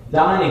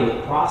 dining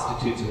with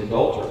prostitutes and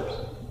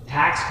adulterers,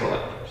 tax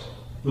collectors,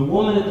 the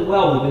woman at the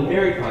well who'd been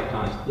married 5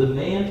 times, the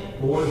man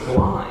born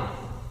blind.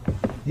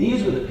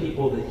 These were the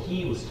people that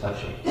he was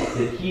touching,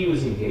 that he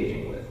was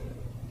engaging with.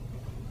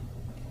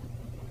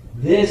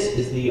 This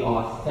is the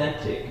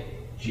authentic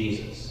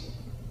Jesus,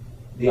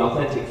 the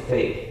authentic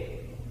faith,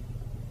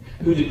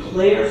 who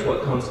declares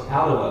what comes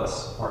out of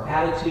us, our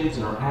attitudes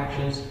and our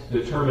actions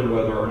determine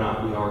whether or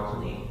not we are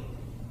clean.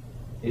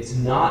 It's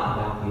not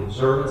about the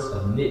observance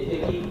of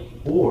nitpicky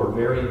or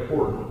very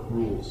important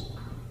rules.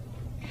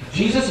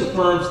 Jesus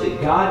affirms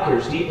that God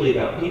cares deeply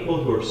about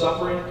people who are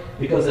suffering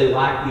because they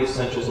lack the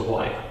essentials of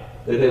life,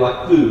 that they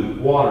lack food,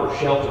 water,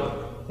 shelter,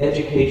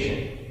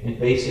 education, and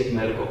basic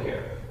medical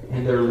care.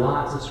 And there are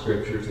lots of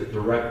scriptures that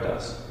direct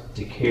us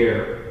to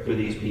care for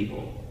these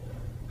people.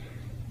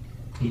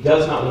 He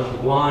does not want the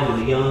blind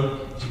and the young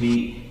to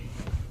be,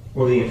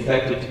 or the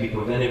infected to be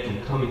prevented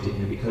from coming to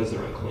him because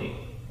they're unclean.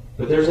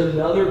 But there's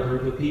another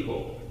group of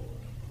people.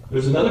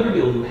 There's another group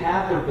of people who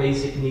have their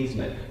basic needs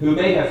met, who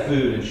may have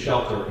food and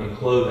shelter and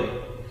clothing,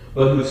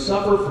 but who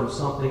suffer from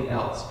something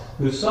else,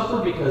 who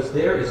suffer because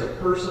there is a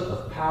person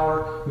of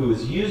power who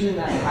is using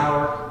that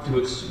power to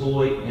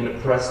exploit and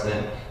oppress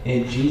them.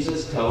 And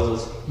Jesus tells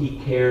us he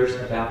cares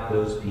about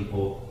those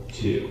people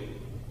too.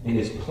 And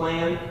his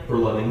plan for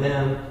loving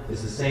them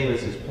is the same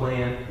as his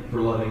plan for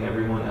loving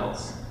everyone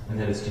else, and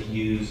that is to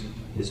use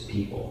his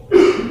people.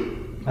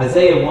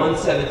 Isaiah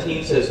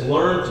 1:17 says,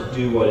 "Learn to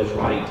do what is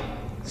right,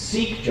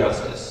 seek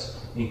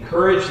justice,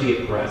 encourage the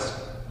oppressed,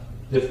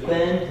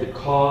 defend the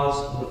cause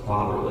of the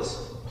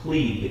fatherless,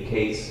 plead the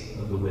case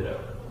of the widow."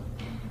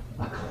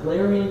 A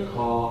clarion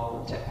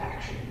call to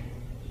action,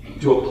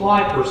 to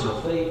apply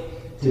personal faith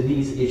to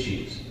these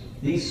issues,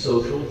 these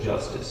social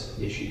justice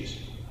issues.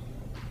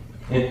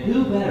 And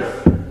who better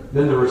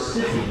than the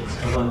recipients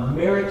of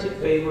unmerited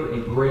favor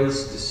and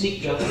grace to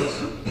seek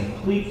justice and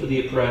plead for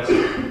the oppressed,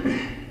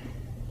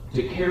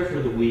 to care for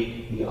the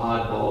weak, the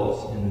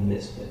oddballs, and the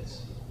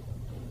misfits.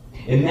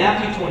 In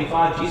Matthew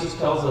 25, Jesus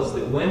tells us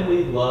that when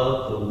we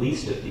love the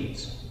least of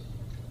these,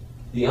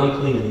 the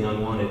unclean and the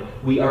unwanted,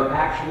 we are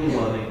actually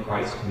loving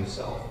Christ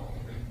himself.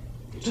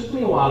 It took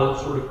me a while to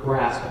sort of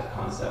grasp that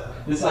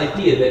concept. This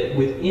idea that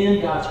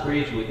within God's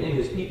creation, within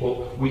his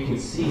people, we can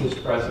see his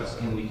presence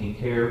and we can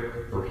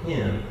care for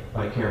him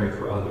by caring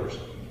for others.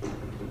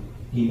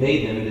 He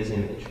made them in his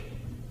image.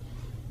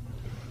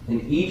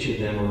 And each of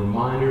them are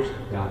reminders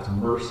of God's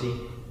mercy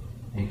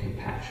and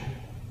compassion.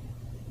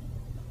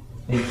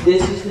 And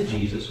this is the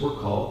Jesus we're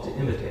called to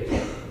imitate.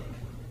 It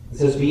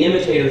says, "Be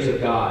imitators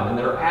of God," and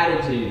that our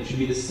attitude should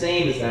be the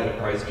same as that of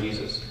Christ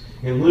Jesus.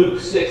 And Luke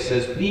 6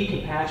 says, "Be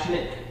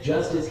compassionate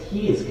just as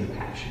he is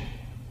compassionate."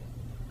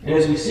 And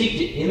as we seek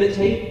to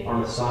imitate our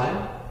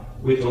Messiah,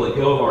 we have to let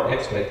go of our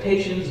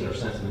expectations and our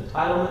sense of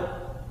entitlement.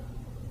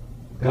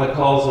 God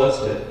calls us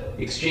to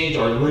exchange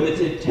our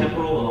limited,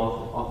 temporal, and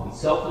often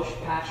selfish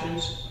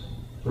passions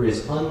for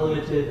his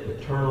unlimited,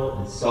 eternal,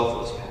 and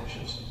selfless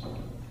passions.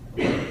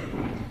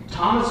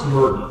 Thomas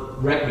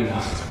Merton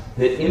recognized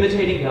that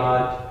imitating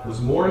God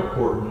was more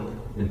important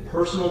than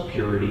personal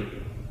purity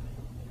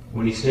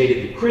when he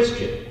stated, "The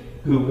Christian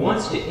who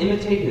wants to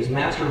imitate his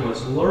master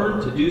must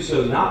learn to do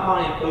so not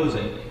by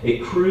imposing a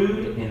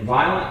crude and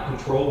violent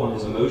control on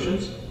his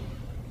emotions,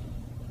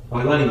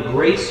 by letting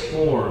grace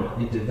form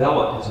and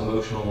develop his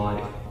emotional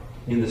life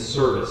in the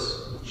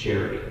service of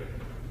charity.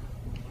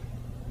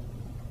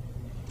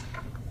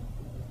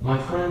 My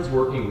friends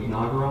working with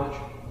Nagaraj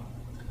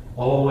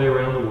all the way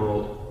around the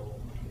world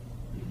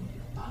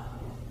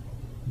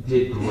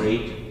did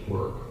great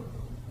work.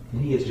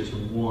 And he is just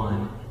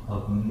one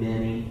of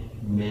many,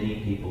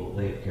 many people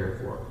they have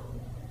cared for.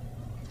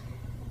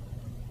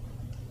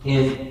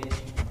 And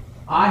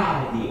I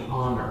had the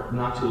honor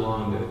not too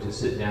long ago to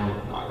sit down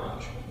with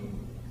Nagaraj.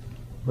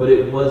 But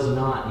it was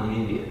not in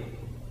India.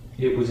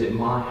 It was at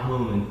my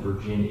home in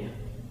Virginia,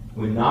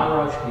 when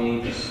Nagaraj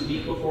came to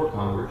speak before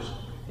Congress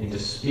and to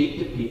speak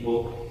to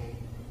people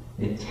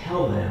and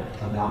tell them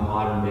about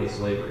modern-day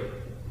slavery.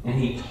 And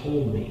he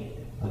told me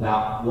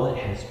about what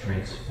has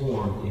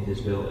transformed in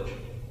his village.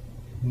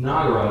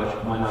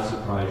 Nagaraj, might not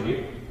surprise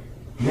you,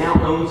 now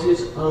owns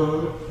his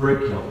own brick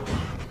kiln,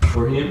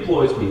 where he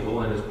employs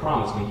people and has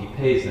promised me he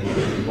pays them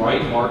the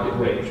right market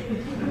wage.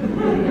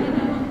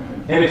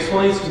 And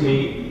explains to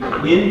me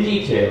in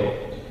detail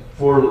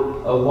for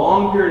a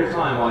long period of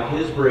time why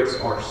his bricks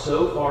are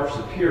so far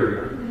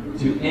superior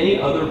to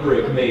any other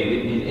brick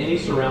made in any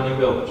surrounding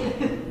village.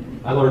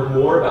 I learned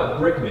more about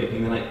brick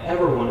making than I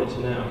ever wanted to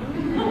know.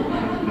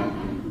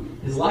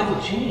 His life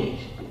had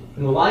changed,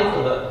 and the life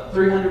of the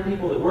 300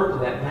 people that worked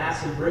at that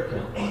massive brick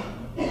kiln.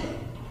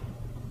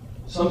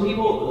 Some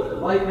people,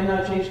 life may not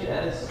have changed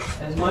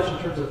as much in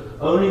terms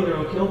of owning their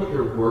own kiln, but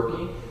they're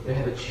working. They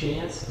have a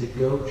chance to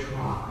go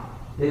try.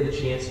 They have a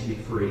chance to be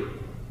free.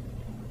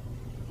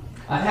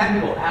 I've had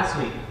people ask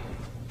me,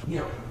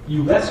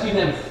 you rescue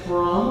them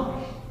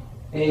from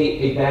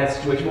a bad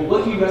situation. Well,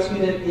 what do you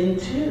rescue them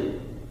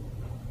into?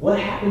 What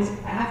happens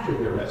after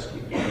they're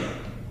rescued?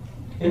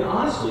 And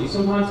honestly,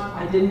 sometimes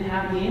I didn't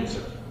have the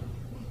answer.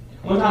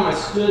 One time I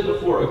stood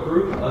before a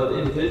group of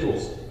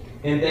individuals,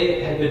 and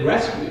they had been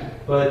rescued,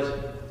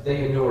 but they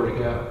had nowhere to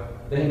go.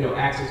 They had no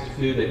access to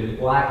food. They'd been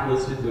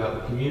blacklisted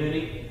throughout the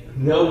community.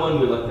 No one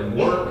would let them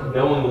work.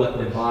 No one would let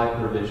them buy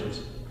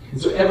provisions.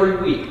 And so every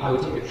week I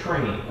would take a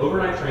train,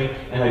 overnight train,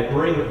 and I'd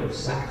bring with them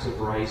sacks of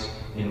rice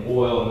and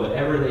oil and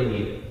whatever they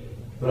needed.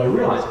 But I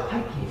realized, I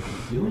can't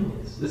keep doing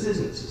this. This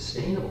isn't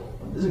sustainable.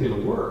 This isn't going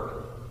to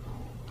work.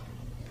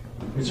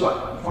 And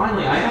so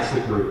finally I asked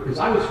the group, because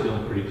I was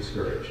feeling pretty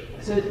discouraged.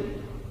 I said,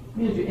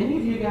 do any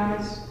of you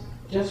guys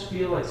just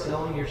feel like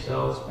selling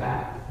yourselves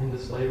back into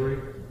slavery?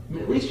 I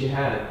mean, at least you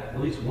had at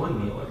least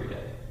one meal every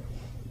day.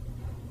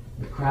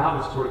 The crowd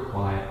was sort of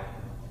quiet.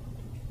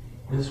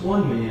 And this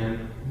one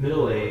man,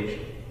 middle-aged,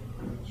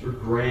 sort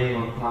of graying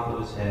on the top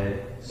of his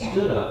head,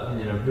 stood up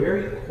and in a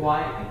very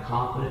quiet and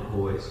confident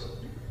voice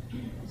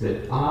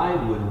said, I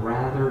would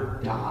rather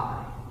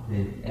die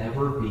than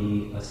ever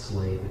be a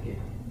slave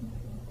again.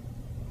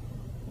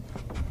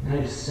 And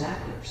I just sat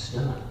there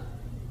stunned,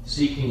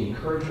 seeking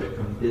encouragement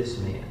from this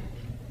man,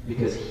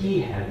 because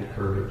he had the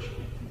courage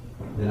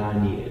that I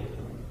needed.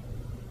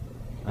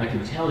 I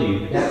can tell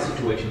you that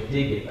situation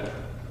did get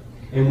better.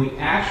 And we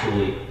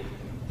actually,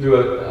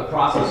 through a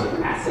process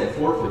of asset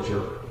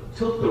forfeiture,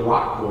 took the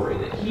rock quarry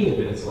that he had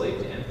been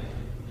enslaved in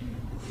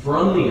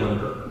from the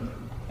owner,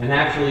 and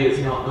actually it's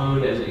now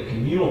owned as a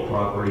communal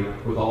property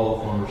with all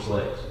the former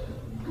slaves.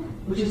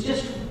 Which is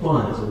just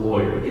fun as a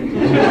lawyer.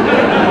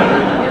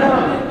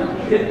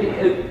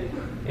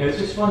 It's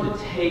just fun to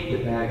take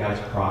the bad guy's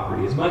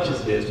property as much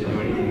as it is to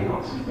do anything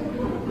else.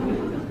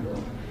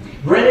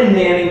 Brennan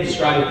Manning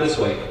described it this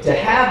way: to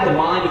have the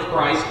mind of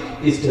Christ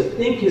is to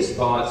think his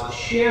thoughts,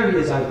 share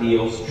his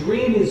ideals,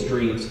 dream his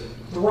dreams,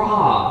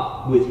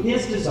 throb with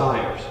his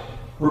desires,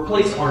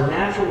 replace our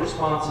natural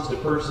responses to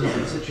persons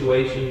and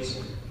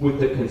situations with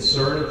the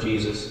concern of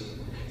Jesus,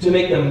 to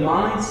make the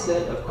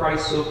mindset of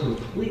Christ so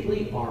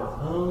completely our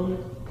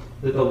own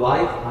that the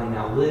life I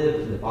now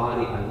live in the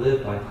body I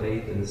live by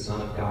faith in the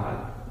Son of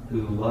God,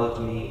 who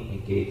loved me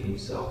and gave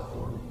himself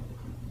for me.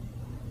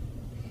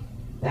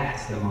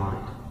 That's the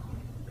mind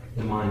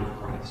of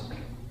Christ.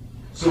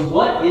 So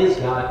what is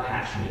God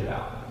passionate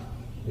about?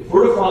 If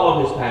we're to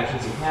follow his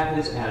passions and have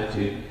his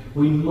attitude,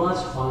 we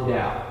must find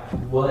out,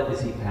 what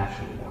is he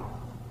passionate about?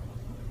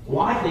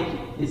 Well, I think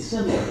it's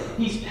simple.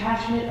 He's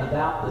passionate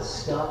about the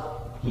stuff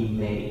he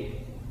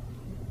made.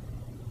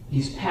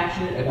 He's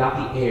passionate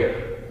about the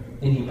air,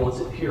 and he wants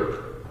it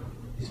pure.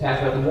 He's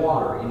passionate about the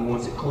water, and he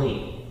wants it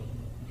clean.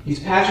 He's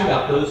passionate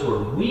about those who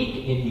are weak,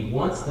 and he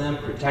wants them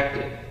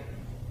protected.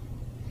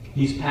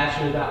 He's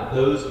passionate about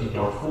those in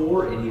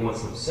Darfur, and he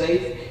wants them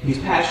safe. He's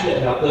passionate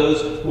about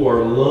those who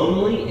are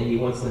lonely, and he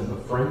wants them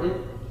befriended.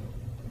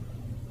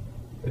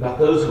 About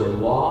those who are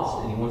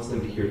lost, and he wants them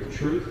to hear the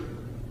truth.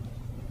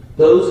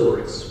 Those who are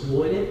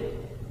exploited,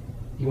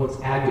 he wants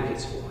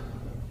advocates for.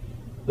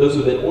 Those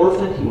who have been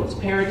orphaned, he wants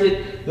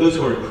parented. Those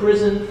who are in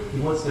prison, he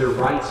wants their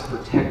rights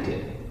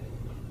protected.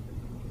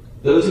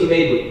 Those he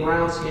made with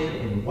brown skin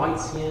and white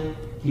skin,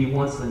 he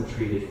wants them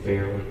treated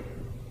fairly.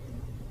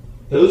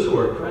 Those who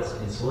are oppressed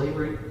in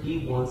slavery,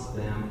 he wants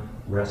them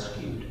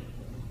rescued.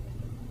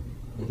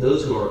 And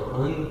those who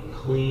are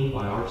unclean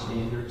by our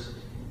standards,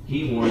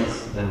 he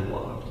wants them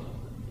loved.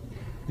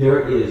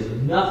 There is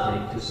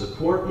nothing to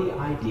support the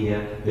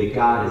idea that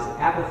God is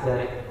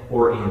apathetic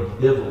or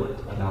ambivalent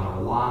about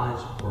our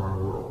lives or our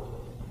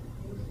world.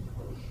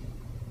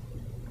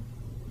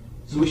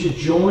 So we should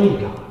join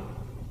God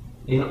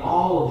in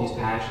all of these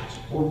passions,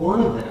 or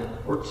one of them,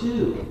 or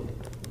two.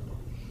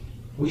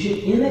 We should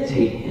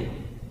imitate him.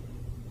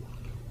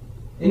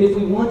 And if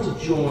you want to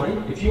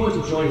join his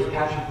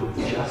passion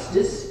for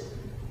justice,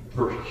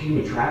 for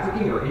human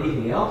trafficking, or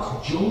anything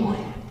else,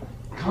 join.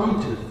 Come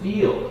to the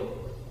field.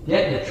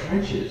 Get in the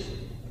trenches.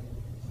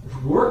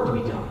 There's work to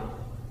be done.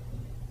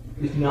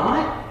 If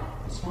not,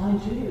 it's fine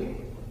too.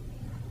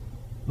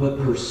 But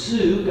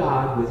pursue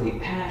God with a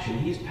passion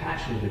he's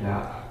passionate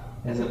about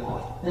as an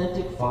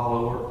authentic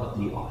follower of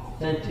the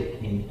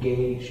authentic,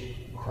 engaged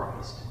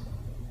Christ.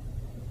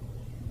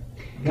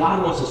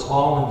 God wants us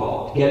all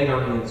involved, getting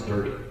our hands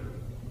dirty.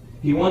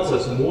 He wants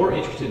us more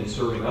interested in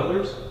serving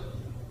others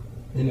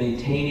than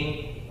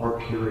maintaining our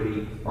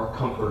purity, our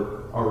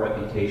comfort, our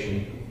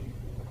reputation,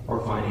 our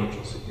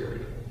financial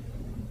security.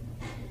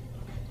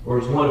 Or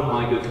as one of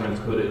my good friends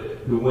put it,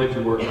 who went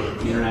to work for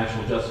the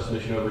International Justice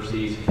Mission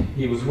overseas,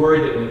 he was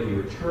worried that when he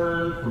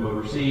returned from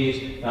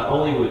overseas, not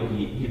only would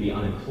he be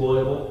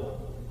unemployable,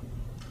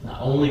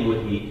 not only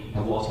would he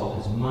have lost all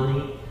his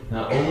money,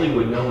 not only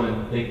would no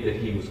one think that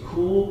he was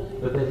cool,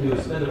 but that he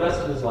would spend the rest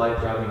of his life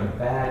driving a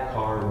bad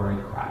car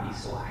wearing crappy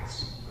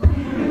slacks.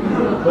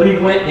 But he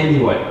went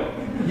anyway,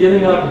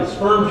 giving up his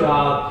firm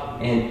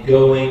job and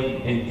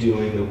going and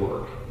doing the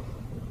work.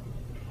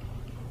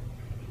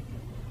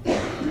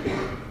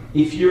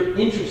 If you're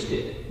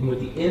interested in what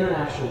the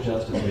International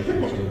Justice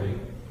Mission is doing,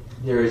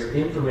 there is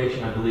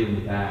information, I believe, in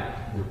the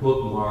back. There are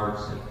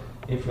bookmarks and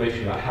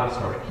information about how to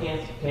start a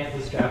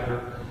campus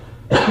chapter,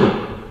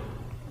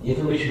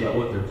 information about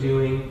what they're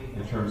doing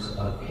in terms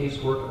of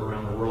casework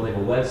around the world. They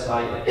have a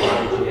website at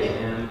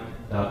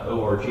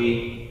ijm.org.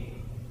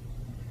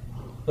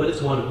 But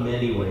it's one of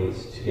many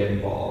ways to get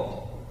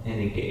involved and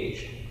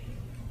engaged.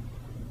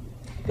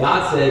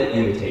 God said,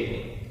 imitate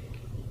me.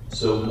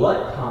 So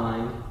what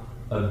kind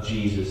of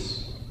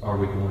Jesus are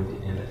we going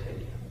to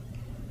imitate?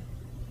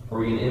 Are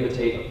we going to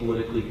imitate a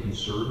politically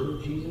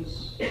conservative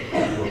Jesus?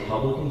 A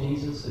Republican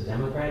Jesus? A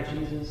Democrat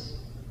Jesus?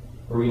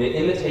 Are we going to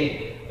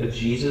imitate a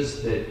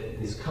Jesus that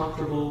is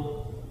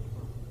comfortable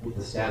with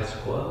the status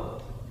quo?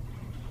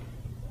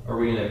 Are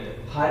we going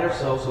to hide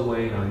ourselves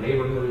away in our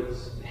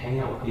neighborhoods,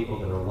 hang out with people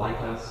that are like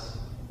us,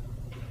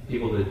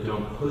 people that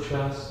don't push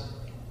us?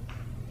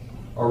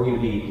 Are we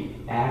going to be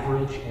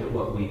average at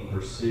what we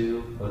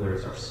pursue, whether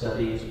it's our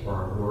studies or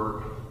our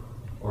work?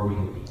 Or are we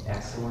going to be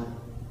excellent?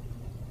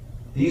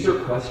 These are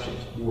questions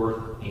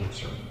worth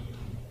answering.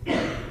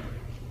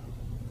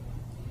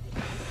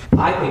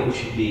 I think we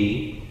should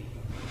be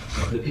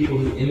the people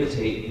who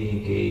imitate the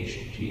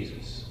engaged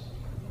Jesus,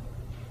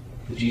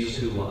 the Jesus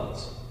who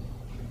loves.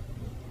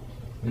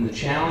 And the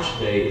challenge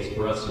today is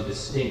for us to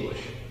distinguish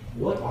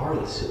what are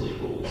the silly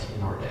rules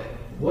in our day?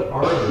 What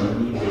are the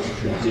needless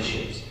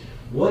traditions?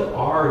 What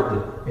are the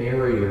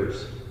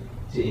barriers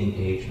to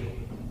engagement?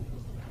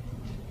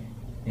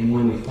 And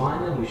when we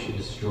find them, we should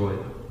destroy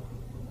them.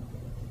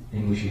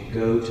 And we should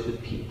go to the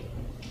people.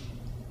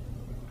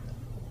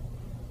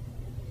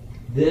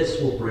 This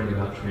will bring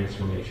about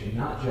transformation,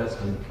 not just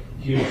in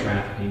human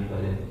trafficking,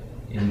 but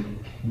in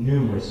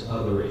numerous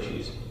other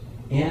issues.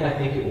 And I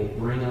think it will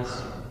bring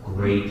us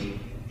great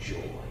joy.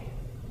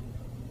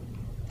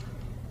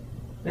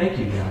 Thank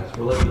you guys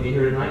for letting me be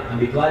here tonight. I'd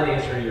be glad to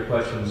answer any of your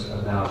questions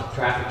about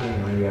trafficking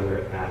or any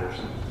other matters.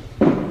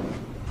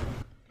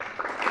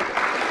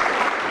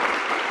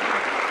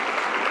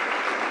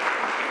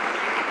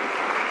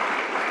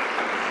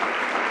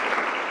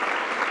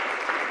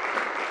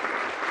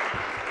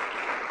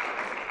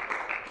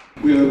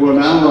 We will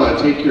now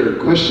take your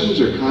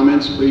questions or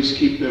comments. Please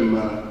keep them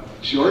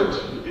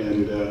short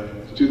and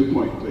to the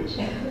point, please.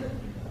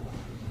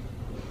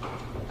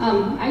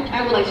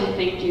 I would like to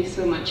thank you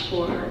so much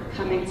for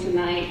coming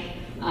tonight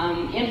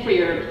and for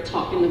your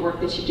talk and the work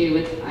that you do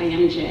with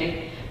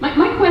IMJ.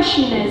 My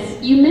question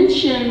is, you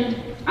mentioned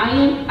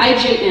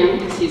IJM,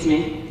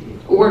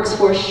 works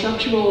for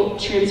structural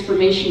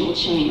transformational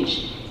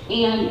change.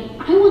 And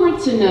I would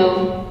like to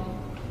know,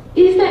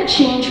 is that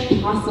change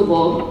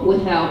possible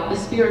without a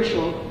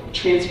spiritual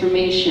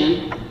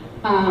transformation?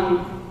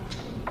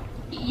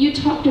 You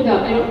talked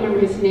about, I don't remember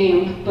his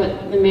name,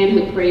 but the man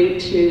who prayed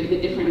to the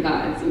different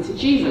gods and to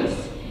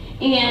Jesus.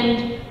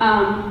 And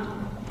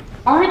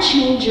are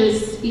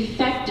changes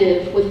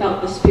effective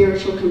without the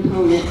spiritual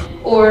component?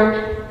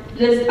 Or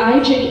does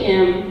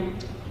IJM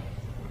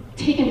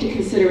take into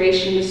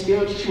consideration the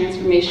spiritual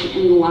transformation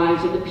in the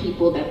lives of the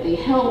people that they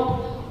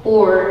help?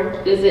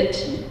 Or does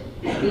it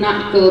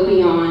not go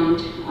beyond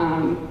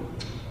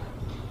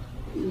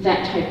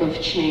that type of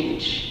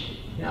change?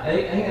 Yeah,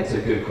 I think that's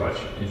a good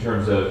question in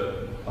terms of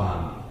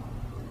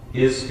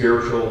is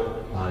spiritual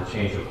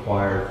change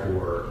required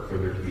for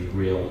there to be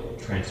real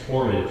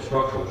transformative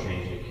structural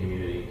change in a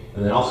community?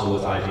 And then also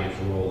what's IJM's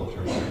role in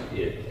terms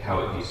of how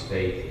it views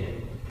faith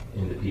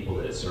in the people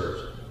that it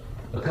serves?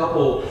 A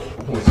couple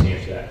points to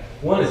answer that.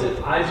 One is that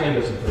IGM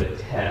doesn't put a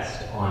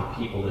test on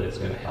people that it's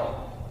going to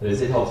help. That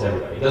is, it helps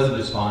everybody. It doesn't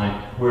just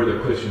find where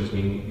they're Christians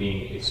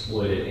being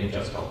exploited and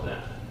just help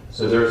them.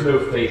 So there's no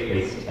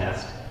faith-based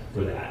test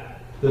for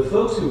that. The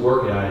folks who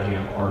work at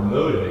IGM are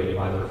motivated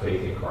by their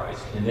faith in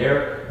Christ, and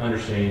they're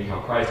understanding how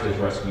Christ has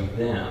rescued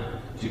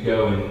them to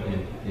go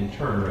and in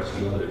turn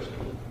rescue others.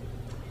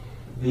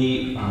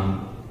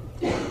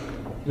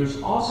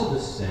 There's also the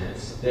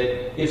sense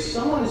that if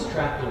someone is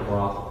trapped in a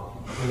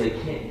brothel and they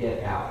can't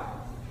get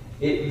out,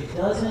 it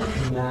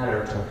doesn't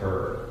matter to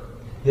her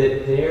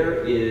that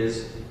there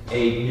is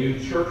a new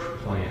church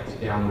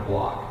plant down the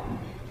block.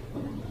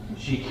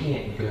 She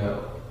can't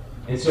go.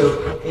 And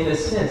so, in a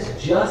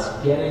sense,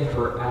 just getting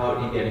her out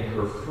and getting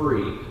her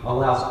free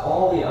allows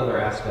all the other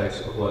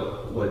aspects of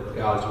what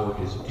God's work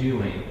is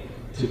doing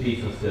to be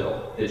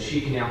fulfilled. That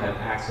she can now have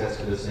access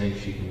to this thing,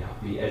 she can now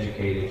be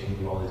educated, she can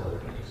do all these other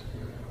things.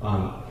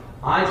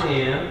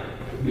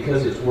 IJM,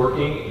 because it's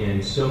working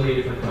in so many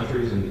different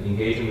countries and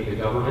engaging with the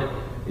government,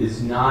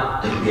 is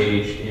not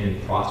engaged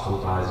in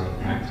proselytizing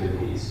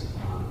activities.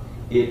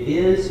 It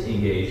is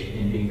engaged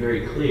in being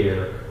very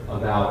clear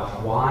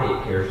about why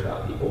it cares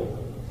about people,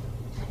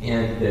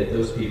 and that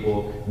those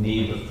people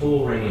need the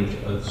full range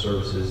of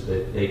services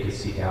that they could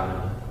seek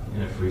out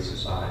in a free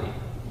society.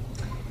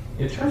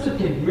 In terms of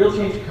can real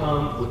change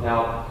come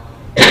without,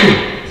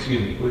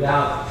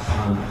 without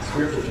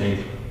spiritual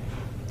change,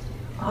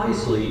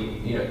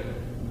 obviously,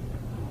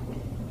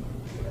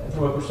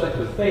 from a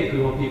perspective of faith,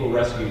 we want people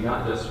rescued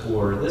not just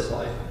for this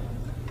life,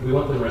 we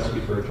want them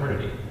rescued for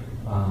eternity.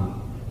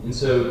 And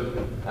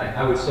so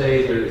I would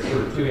say there's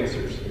sort of two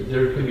answers.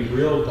 There can be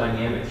real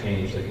dynamic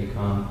change that can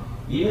come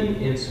even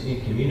in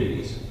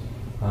communities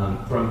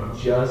from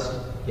just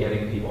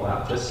getting people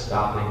out, just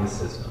stopping the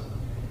system.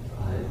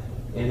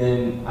 And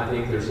then I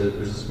think there's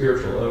a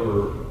spiritual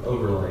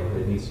overlay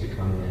that needs to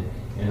come in.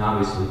 And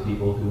obviously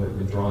people who have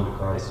been drawn to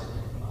Christ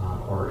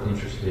or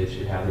interested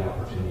should have the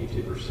opportunity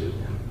to pursue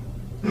him.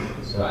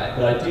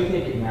 But I do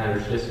think it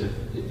matters just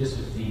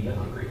to feed the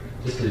hungry,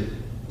 just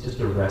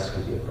to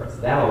rescue the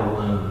oppressed. That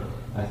alone,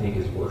 I think,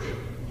 is worship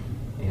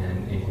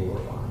and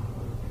glorifying.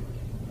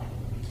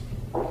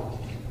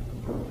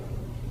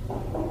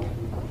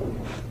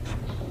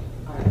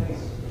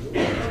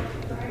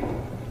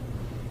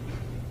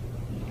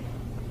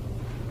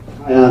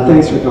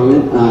 Thanks for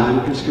coming.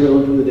 I'm Chris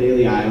Carrillo from the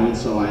Daily Iowan,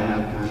 so I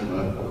have kind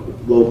of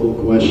a local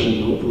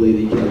question, hopefully, that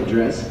you can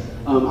address.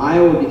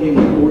 Iowa became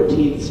the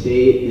 14th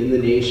state in the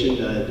nation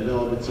to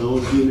develop its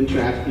own human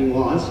trafficking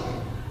laws.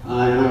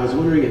 And I was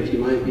wondering if you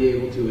might be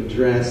able to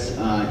address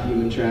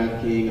human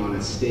trafficking on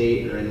a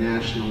state or a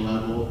national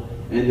level.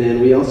 And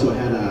then we also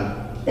had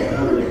a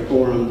public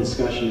forum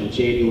discussion in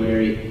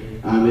January.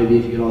 Maybe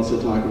if you could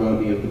also talk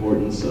about the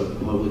importance of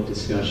public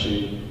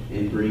discussion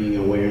and bringing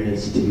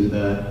awareness to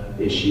the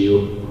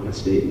issue on a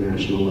state and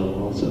national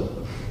level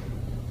also.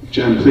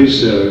 John,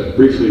 please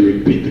briefly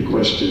repeat the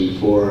question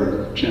for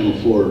our Channel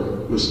 4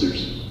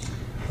 listeners.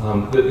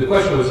 The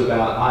question was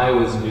about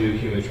Iowa's new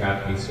human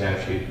trafficking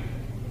statute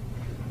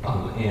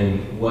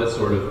and what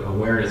sort of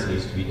awareness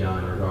needs to be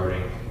done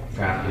regarding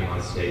trafficking on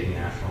a state and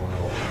national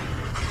level.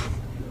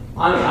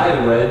 I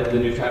have read the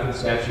new trafficking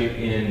statute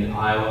in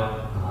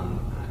Iowa.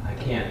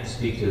 I can't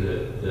speak to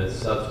the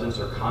substance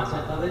or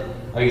content of it.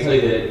 I can tell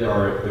you that there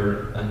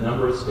are a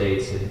number of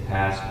states that have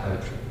passed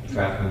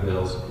trafficking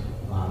bills.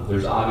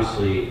 There's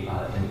obviously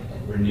a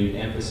renewed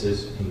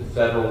emphasis from the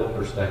federal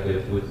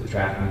perspective with the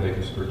Trafficking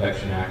Victims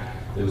Protection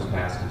Act that was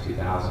passed in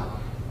 2000.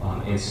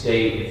 And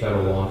state and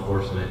federal law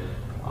enforcement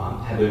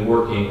have been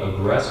working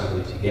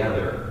aggressively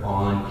together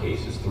on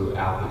cases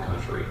throughout the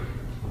country.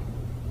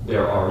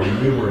 There are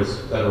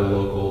numerous federal,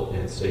 local,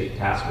 and state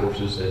task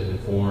forces that have been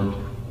formed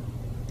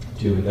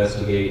to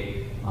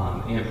investigate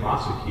and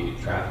prosecute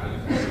trafficking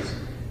offenses.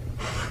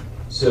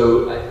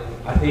 So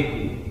I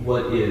think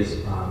what is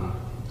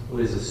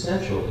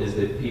essential is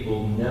that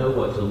people know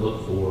what to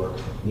look for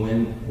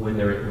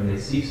when they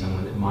see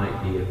someone that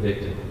might be a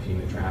victim of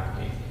human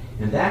trafficking.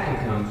 And that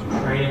can come through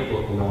training of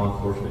local law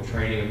enforcement,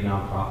 training of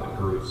nonprofit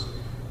groups,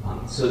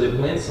 so that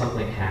when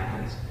something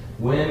happens,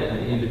 when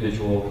an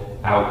individual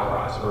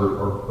outcries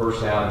or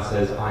bursts out and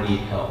says, I need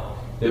help,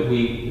 that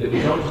we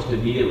don't just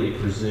immediately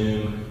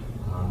presume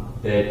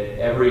that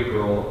every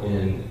girl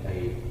in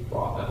a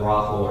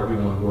brothel or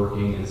everyone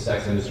working in the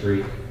sex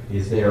industry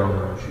is there on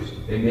their own shoes.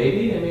 They may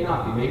be, they may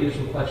not be. Maybe there's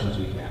some questions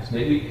we can ask.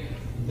 Maybe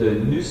the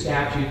new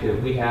statute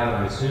that we have,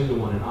 and I assume the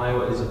one in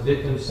Iowa, is a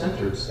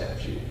victim-centered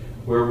statute,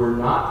 where we're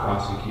not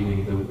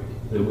prosecuting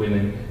the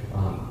women,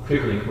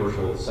 particularly in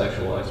commercial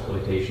sexual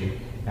exploitation,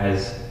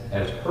 as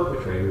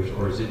perpetrators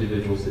or as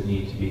individuals that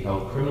need to be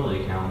held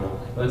criminally accountable,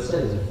 but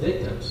instead as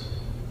victims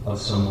of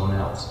someone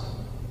else.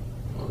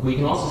 We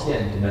can also see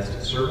that in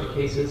domestic servant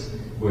cases,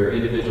 where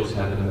individuals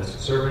have a domestic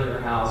servant in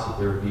their house that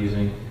they're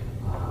abusing.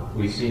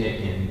 We've seen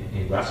it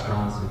in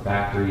restaurants and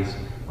factories,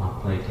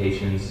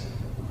 plantations,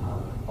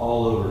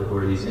 all over,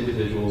 where these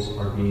individuals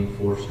are being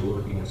forced to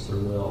work against their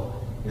will.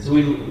 And so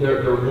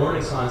there are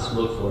warning signs to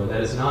look for.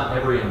 That is, not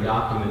every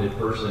undocumented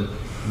person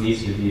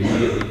needs to be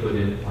immediately put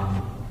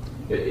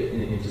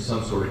into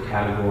some sort of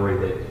category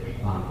that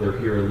they're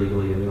here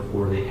illegally and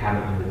therefore they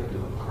haven't been the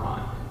victim of a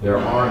crime. There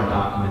are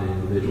undocumented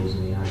individuals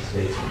in the United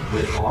States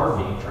that are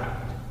being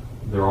trafficked.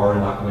 There are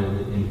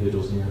undocumented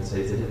individuals in the United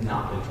States that have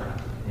not been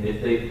trafficked. And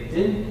if they've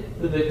been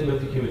the victim of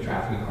the human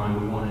trafficking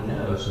crime, we want to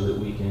know so that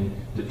we can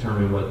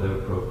determine what the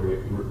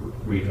appropriate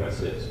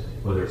redress is,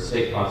 whether it's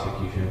state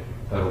prosecution,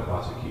 federal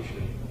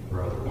prosecution,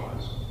 or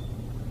otherwise.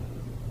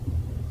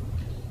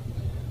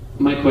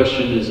 My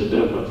question is a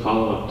bit of a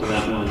follow-up to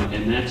that one,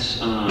 and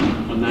that's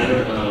a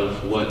matter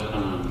of what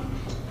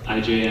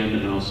IJM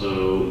and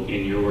also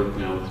in your work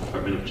now with the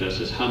Department of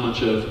Justice, how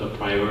much of a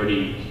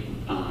priority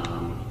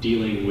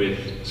dealing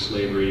with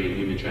slavery and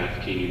human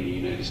trafficking in the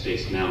United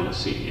States now is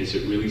seen? Is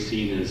it really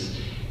seen as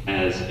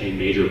a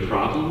major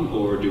problem,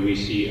 or do we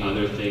see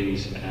other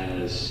things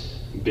as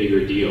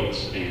bigger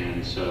deals,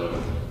 and so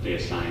they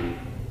assign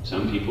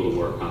some people to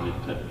work on it,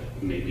 but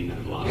maybe not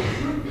a lot of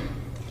them?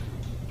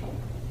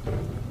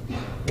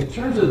 In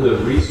terms of the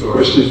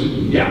resources,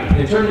 yeah.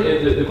 In terms of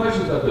the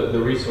questions about the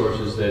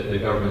resources that the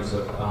government's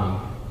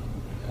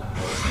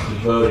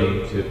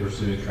devoting to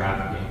pursuing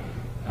trafficking,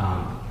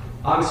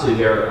 obviously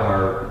there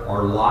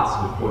are lots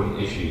of important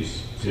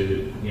issues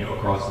to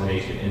across the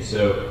nation, and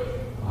so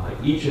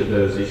each of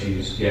those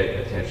issues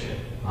get attention.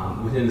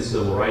 Within the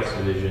Civil Rights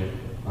Division,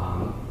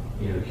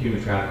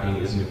 human trafficking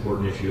is an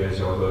important issue, as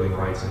are voting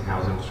rights and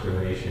housing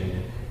discrimination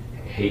and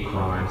hate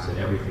crimes and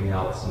everything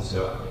else. And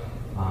so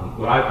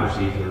what I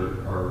perceive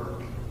are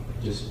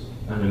just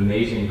an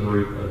amazing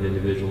group of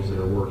individuals that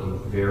are working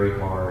very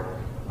hard,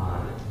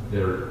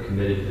 that are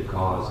committed to the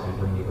cause and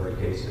bringing great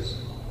cases.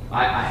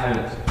 I'm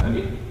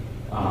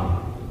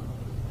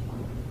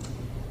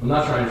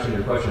not sure I understand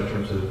your question in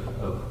terms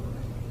of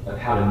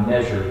how to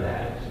measure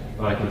that,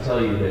 but I can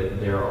tell you that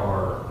there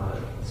are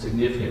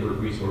significant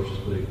resources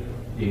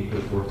being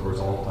put forth towards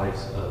all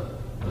types of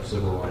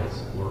civil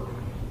rights work.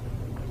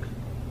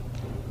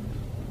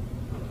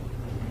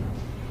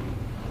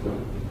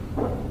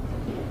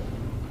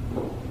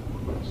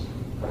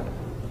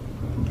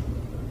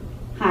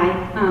 Hi,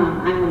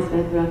 I'm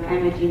Elizabeth Brooke.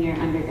 I'm a junior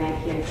undergrad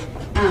here.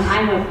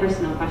 I have a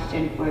personal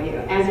question for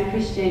you. As a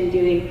Christian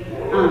doing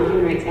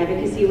human rights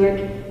advocacy work,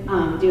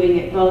 doing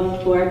it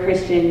both for a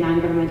Christian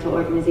non-governmental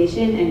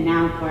organization and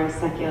now for a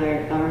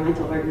secular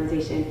governmental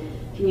organization,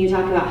 can you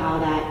talk about how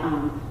that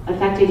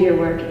affected your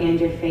work and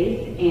your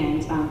faith,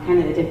 and kind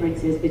of the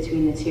differences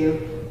between the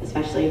two,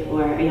 especially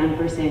for a young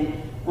person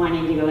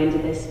wanting to go into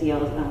this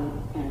field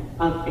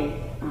of faith,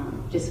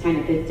 just kind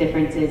of the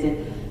differences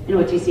and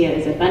what you see it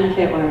as a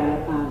benefit or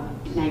a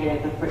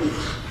negative for each?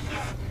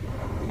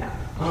 Yeah.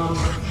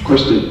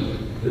 Question.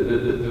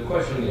 The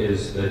question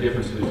is the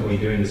difference between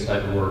doing this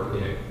type of work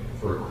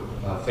for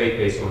a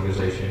faith-based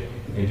organization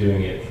and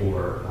doing it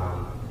for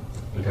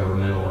a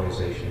governmental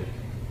organization.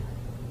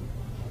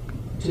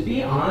 To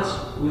be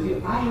honest with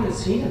you, I haven't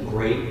seen a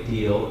great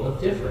deal of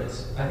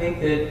difference. I think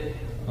that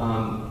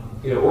all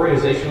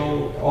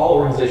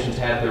organizations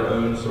have their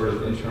own sort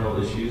of internal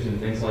issues and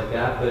things like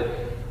that, but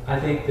I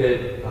think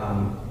that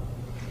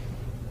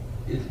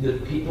the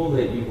people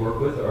that you work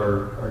with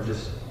are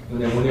just,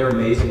 when they're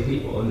amazing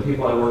people, and the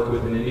people I worked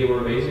with in India were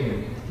amazing,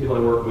 and the people I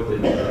worked with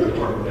in the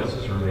Department of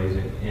Justice are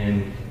amazing,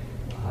 and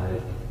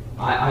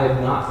I have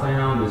not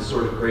found this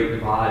sort of great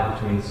divide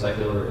between the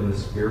secular and the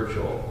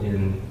spiritual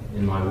in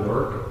my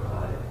work.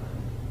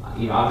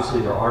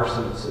 Obviously there are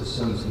some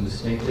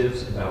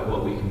distinctives about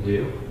what we can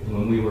do.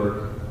 When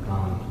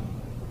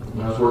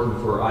I was working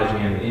for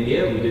IJM in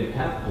India, we didn't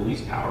have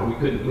police power. We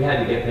had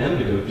to get them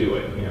to go do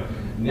it.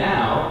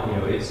 Now,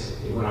 it's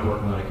when I'm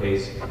working on a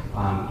case,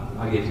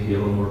 I get to be a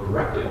little more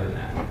directive in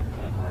that.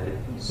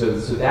 So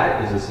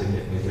that is a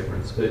significant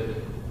difference. But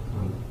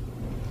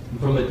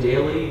from a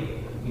daily,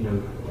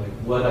 like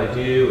what I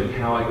do and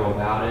how I go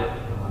about it,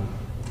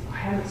 I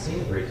haven't seen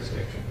a great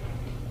distinction.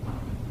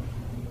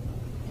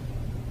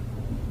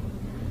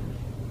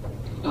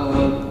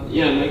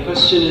 Yeah, my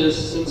question is,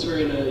 since we're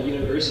in a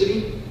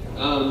university,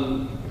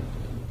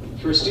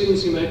 for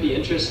students who might be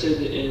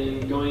interested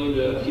in going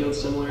into a field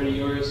similar to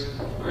yours,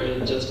 or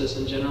in justice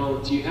in general,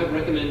 do you have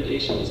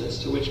recommendations as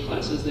to which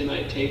classes they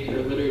might take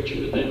or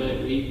literature that they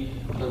might read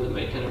that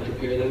might kind of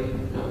prepare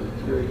them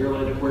for your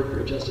line of work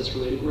or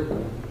justice-related work?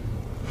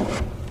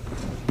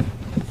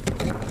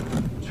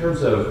 In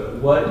terms of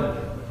what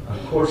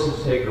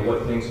courses to take or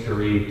what things to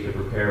read to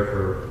prepare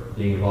for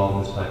being involved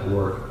in this type of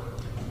work,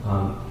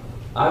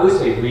 I would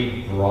say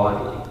read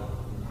broadly.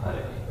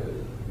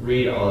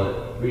 Read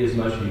as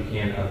much as you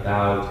can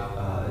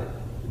about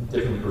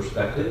different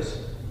perspectives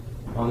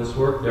on this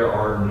work. There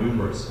are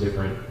numerous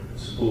different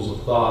schools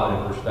of thought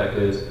and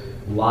perspectives.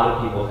 A lot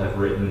of people have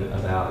written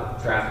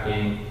about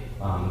trafficking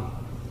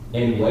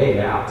and weigh it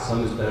out.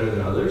 Some is better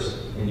than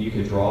others, and you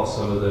can draw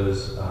some of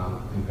those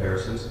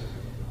comparisons.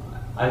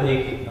 I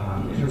think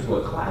in terms of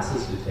what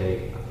classes to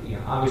take,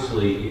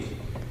 obviously if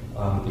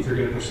you're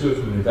going to pursue it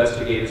from an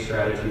investigative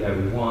strategy, that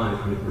would be one. If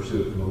you're going to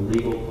pursue it from a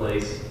legal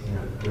place,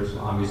 there's some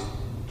obvious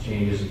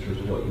changes in terms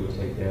of what you would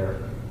take there.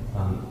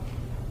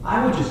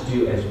 I would just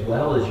do as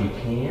well as you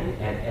can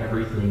at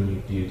everything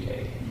you do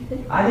take.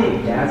 I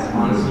think that's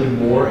honestly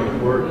more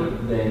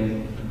important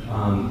than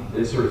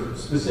sort of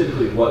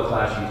specifically what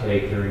class you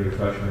take during your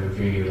freshman or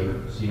junior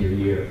or senior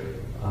year.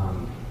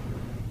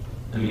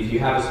 I mean, if you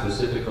have a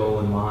specific goal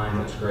in mind,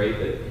 that's great,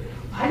 but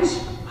I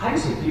just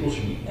think people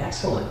should be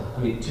excellent. I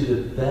mean, to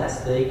the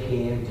best they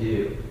can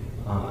do.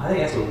 I think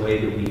that's a way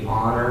that we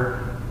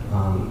honor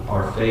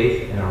our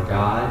faith and our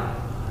God.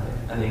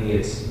 I think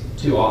it's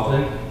too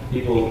often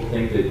people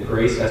think that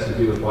grace has to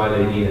do with why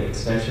they need an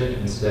extension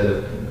instead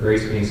of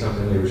grace being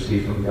something they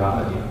receive from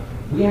God. You know,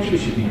 we actually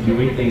should be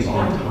doing things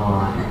on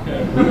time.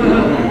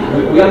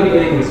 We got to be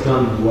getting things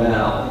done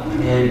well,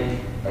 and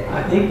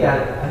I think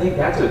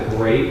that's a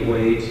great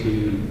way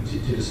to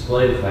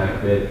display the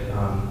fact that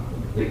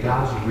that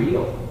God's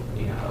real.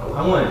 You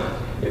know,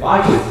 if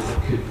I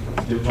could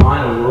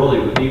define a world,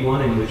 it would be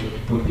one in which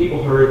when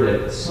people heard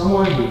that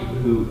someone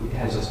who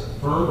has a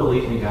firm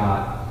belief in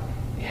God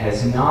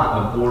has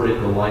not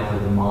aborted the life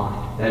of the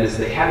mind. That is,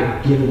 they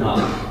haven't given up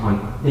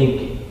on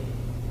thinking.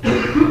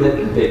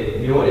 That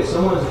you know what, if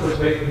someone is a first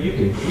faith, you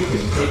can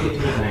take it to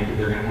the bank that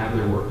they're going to have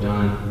their work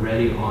done,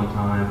 ready on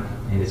time,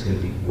 and it's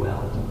going to be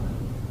well done.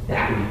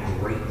 That would be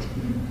great.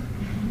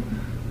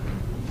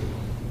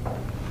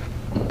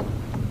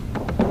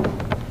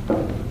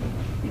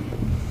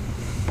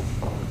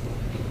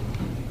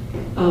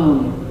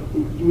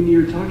 When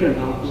you're talking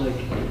about like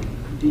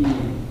the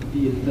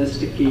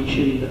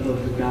investigation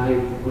of the guy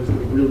who was a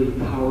really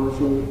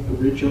powerful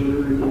rich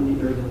owner in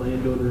India, or the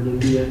landowner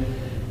in India,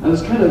 I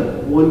was kind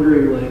of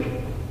wondering like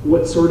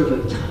what sort of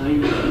a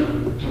time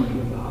frame we're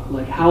talking about.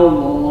 Like how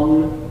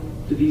long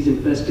do these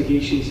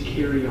investigations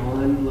carry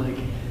on? Like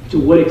to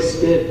what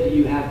extent do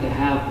you have to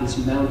have this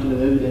mountain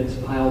of evidence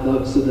piled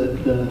up so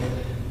that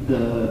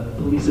the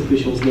police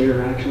officials there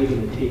are actually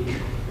going to take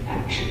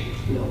action?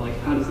 You know, like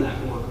how does that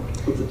work?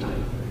 What's the time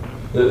frame?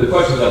 The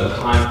question about the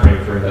time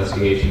frame for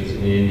investigations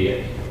in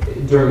India.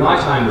 During my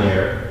time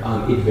there,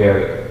 it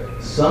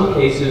varied. Some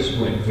cases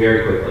went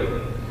very quickly,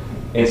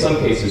 and some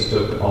cases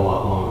took a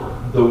lot longer.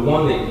 The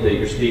one that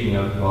you're speaking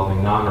of involving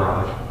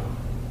Nagaraj,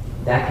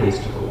 that case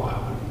took a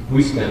while.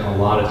 We spent a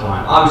lot of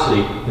time.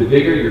 Obviously, the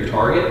bigger your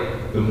target,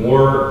 the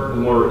more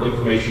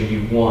information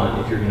you want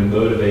if you're going to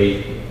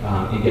motivate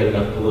and get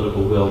enough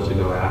political will to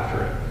go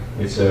after it.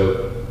 And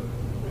so,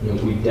 you know,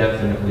 we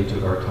definitely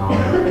took our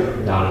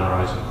time, dotted our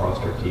I's and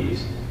crossed our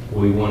T's.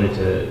 We wanted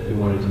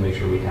to make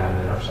sure we had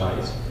them in our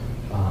sights.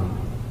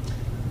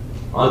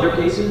 Other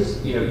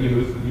cases, you know, you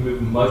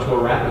move much more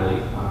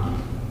rapidly.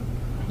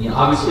 You know,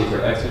 obviously, if there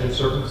are exigent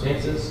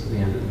circumstances, you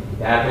know,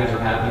 bad things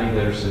are happening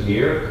that are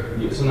severe.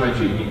 Sometimes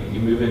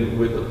you move in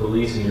with the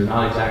police and you're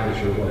not exactly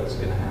sure what's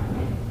going to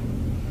happen.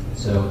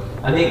 So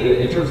I think that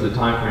in terms of the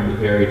time frame, it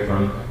varied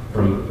from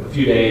a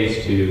few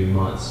days to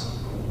months.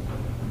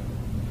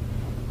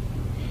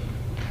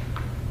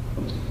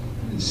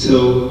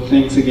 So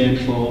thanks again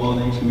for all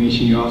the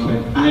information you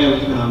offered. I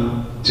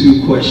have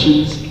two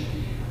questions.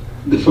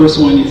 The first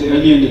one is,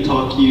 earlier in the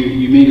talk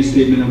you made a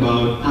statement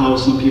about how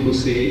some people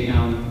say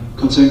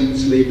concerning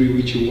slavery,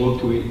 which you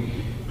worked with,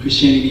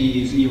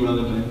 Christianity is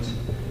irrelevant,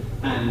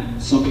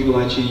 and some people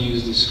actually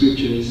use the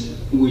scriptures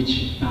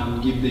which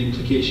give the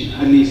implication,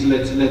 at least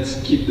let's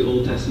keep the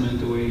Old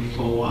Testament away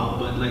for a while,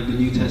 but like the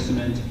New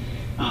Testament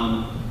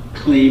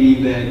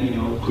claiming that, you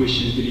know,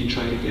 Christians didn't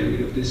try to get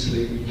rid of this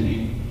slavery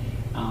thing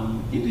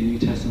in the New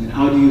Testament.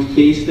 How do you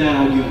face that?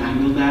 How do you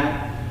handle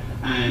that?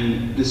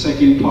 And the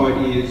second part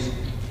is,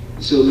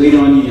 so later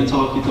on in your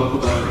talk, you talk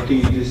about, I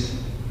think this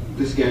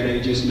guy that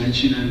you just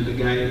mentioned, and the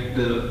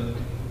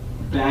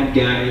bad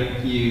guy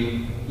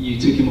you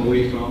took him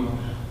away from.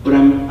 But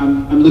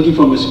I'm looking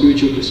from a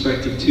spiritual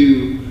perspective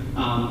too.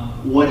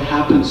 What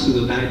happens to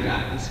the bad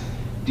guys?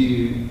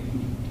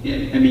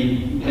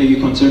 Are you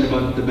concerned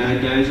about the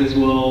bad guys as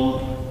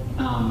well?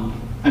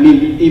 I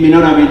mean, it may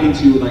not have anything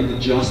to do with like the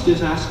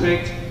justice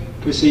aspect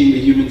per se in the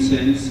human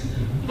sense,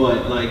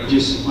 but like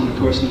just on a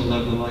personal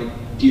level, like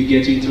do you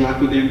get to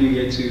interact with them? Do you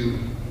get to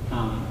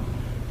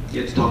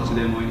talk to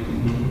them or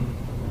anything?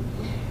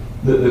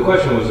 The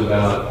question was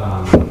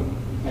about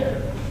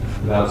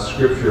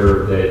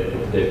scripture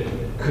that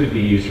could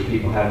be used or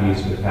people have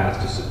used in the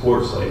past to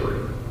support slavery,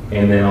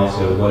 and then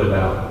also what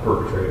about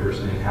perpetrators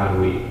and how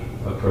do we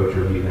approach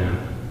or view them?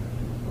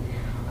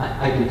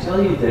 I can tell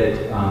you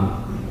that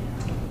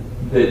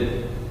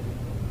that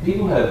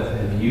people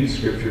have used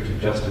scripture to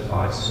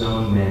justify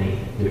so many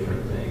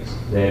different things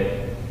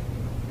that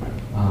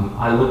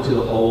I look to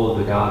the whole of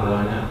the God that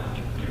I know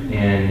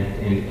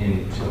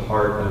and to the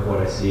heart of what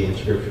I see in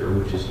scripture,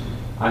 which is,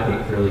 I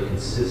think, fairly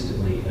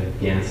consistently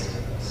against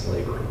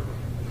slavery.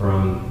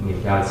 From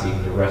God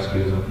seeking to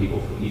rescue his own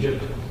people from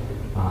Egypt,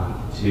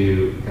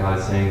 to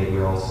God saying that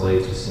we're all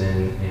slaves to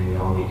sin and we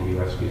all need to be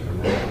rescued from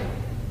that.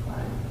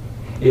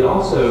 It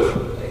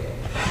also,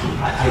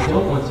 I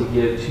don't want to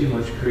give too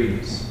much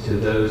credence to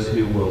those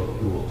who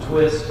will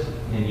twist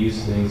and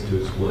use things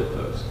to exploit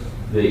folks.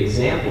 The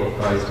example of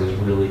Christ is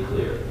really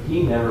clear.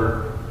 He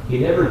never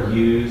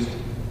used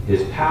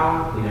his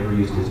power. He never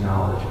used his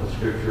knowledge of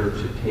Scripture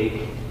to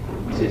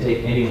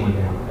take anyone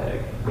down a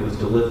peg. It was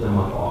to lift them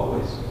up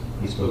always.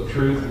 He spoke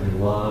truth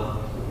and love,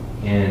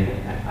 and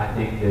I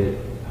think that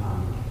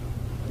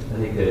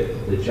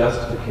the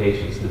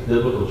justifications, the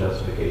biblical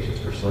justifications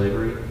for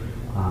slavery,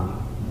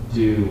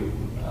 do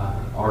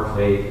our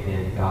faith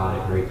in God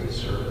a great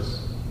disservice.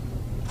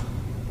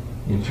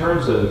 In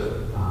terms of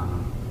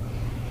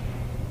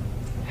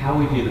how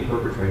we view the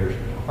perpetrators,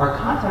 our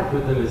contact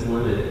with them is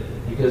limited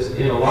because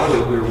in a lot of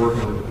it we were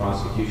working with the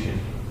prosecution.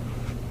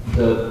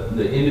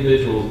 The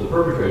individuals, the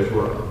perpetrators,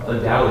 were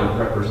undoubtedly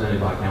represented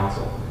by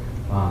counsel,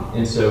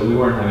 and so we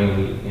weren't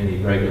having any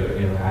regular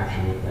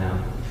interaction with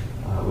them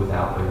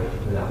without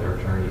their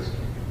attorneys.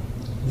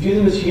 View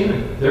them as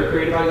human; they're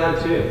created by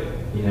God too,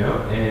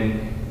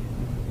 And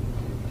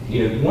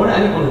I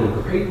think one of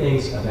the great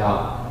things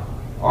about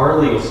our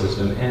legal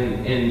system,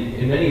 and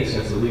in many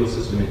extents the legal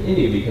system in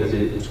India, because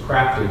it's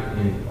crafted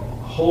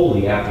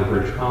wholly after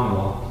British common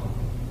law,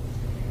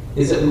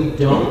 is that we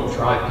don't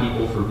try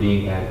people for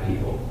being bad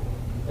people.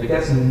 Like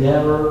that's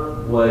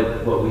never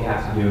what we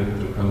have to do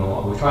in criminal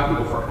law. We try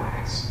people for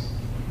acts.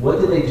 What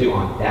did they do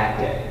on that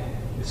day?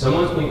 If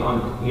someone's being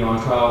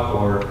on trial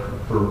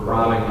for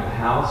robbing a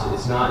house,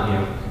 it's not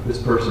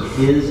this person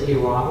is a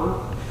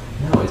robber.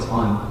 No, it's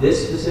on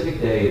this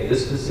specific day, at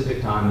this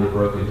specific time they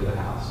broke into the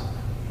house.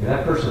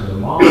 That person's a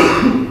mom.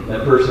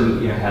 That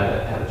person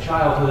had a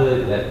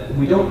childhood. That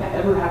we don't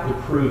ever have to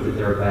prove that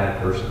they're a bad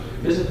person,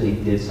 just that they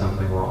did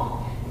something wrong.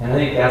 And I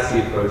think that's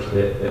the approach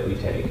that we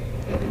take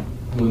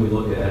when we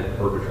look at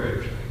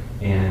perpetrators,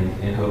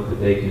 and hope that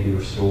they can be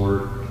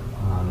restored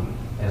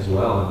as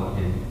well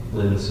and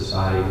live in a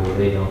society where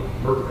they don't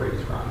perpetrate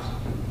these crimes.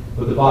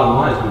 But the bottom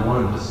line is we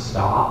want them to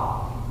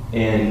stop,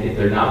 and if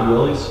they're not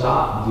willing to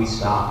stop, we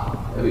stop.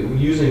 I mean,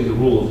 using the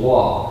rule of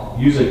law,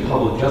 using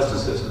public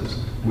justice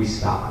systems, we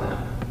stop them.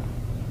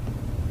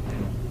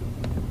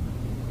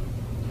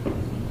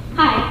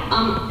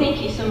 Hi,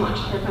 thank you so much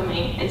for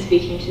coming and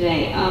speaking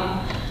today.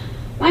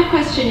 My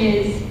question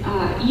is,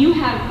 you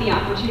have the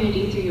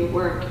opportunity through your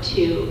work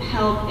to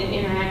help and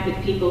interact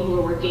with people who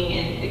are working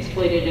in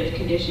exploitative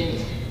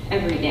conditions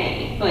every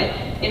day. But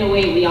in a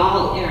way, we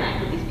all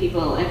interact with these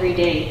people every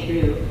day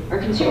through our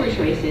consumer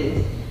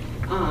choices,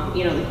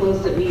 the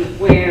clothes that we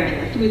wear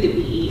and the food that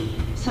we eat.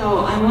 So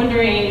I'm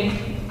wondering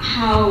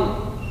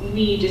how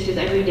we, just as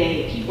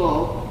everyday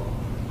people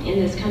in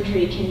this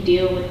country, can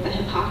deal with the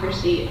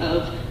hypocrisy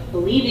of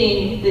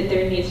believing that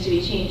there needs to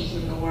be changes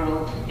in the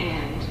world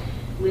and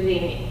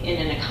living in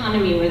an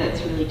economy where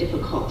that's really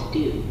difficult to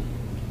do.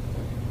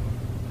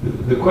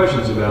 The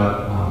question's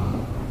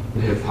about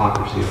the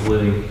hypocrisy of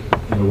living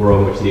in a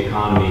world in which the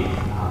economy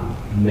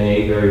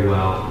may very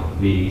well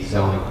be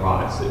selling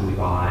products that we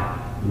buy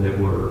that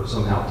were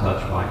somehow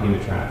touched by human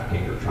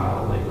trafficking or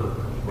child labor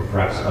or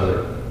perhaps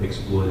other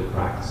exploitive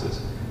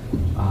practices.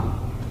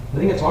 I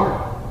think it's hard.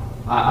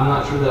 I'm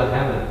not sure that I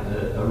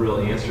have a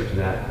real answer to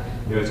that.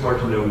 It's hard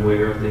to know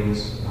where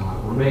things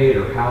were made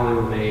or how they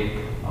were made.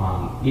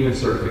 Even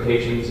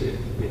certifications,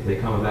 if they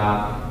come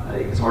about,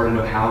 it's hard to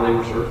know how they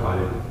were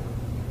certified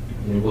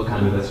and what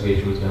kind of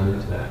investigation was done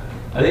into that.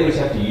 I think we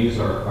just have to use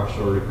our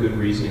sort of good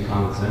reason and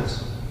common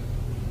sense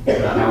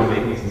about how we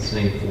make things and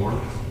stay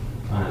informed,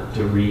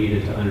 to read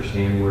and to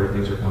understand where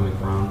things are coming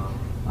from.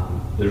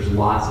 There's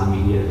lots of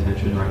media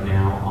attention right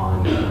now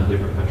on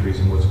different countries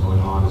and what's going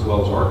on, as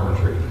well as our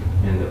country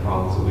and the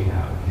problems that we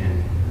have.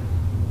 And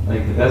I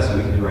think the best that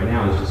we can do right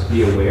now is just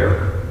be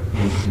aware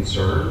and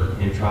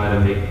concerned and try to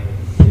make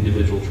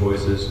individual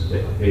choices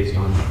based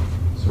on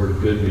sort of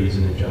good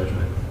reason and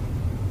judgment.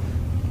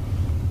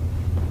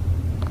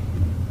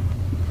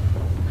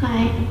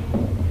 Hi,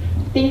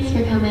 thanks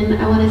for coming.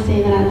 I want to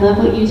say that I love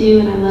what you do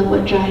and I love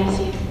what drives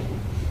you.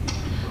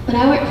 But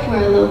I work for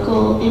a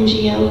local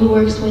NGO who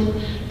works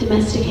with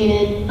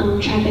domesticated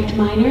trafficked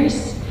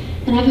minors,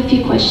 and I have a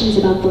few questions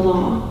about the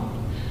law.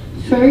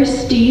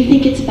 First, do you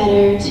think it's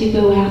better to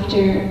go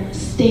after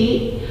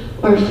state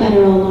or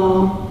federal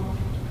law?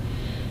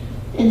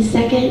 And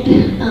second,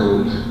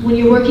 when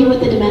you're working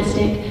with the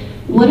domestic,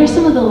 what are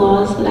some of the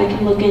laws that I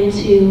can look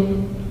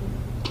into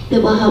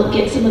that will help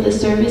get some of the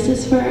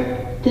services for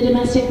the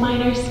domestic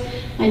minors?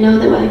 I know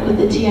that like with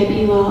the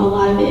TIP law, a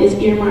lot of it is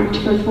earmarked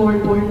for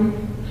foreign-born.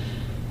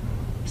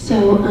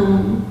 So,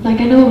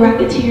 like I know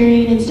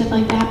racketeering and stuff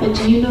like that, but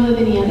do you know of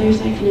any others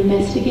I can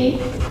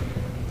investigate?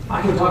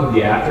 I can talk with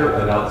you after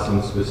about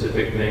some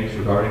specific things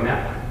regarding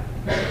that.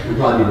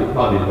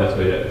 Probably the best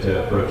way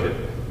to approach it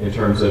in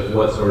terms of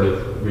what sort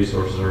of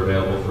resources are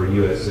available for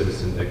U.S.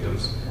 citizen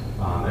victims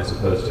as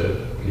opposed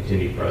to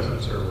continued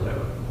presence or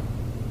whatever.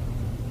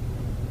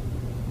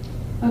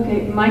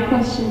 Okay, my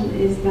question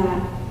is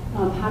that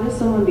how does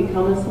someone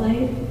become a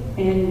slave?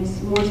 And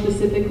more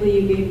specifically,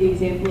 you gave the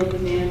example of the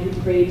man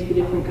who prayed to the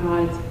different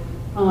gods.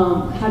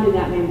 How did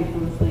that man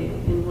become a slave,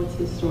 and what's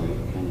his story,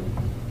 kind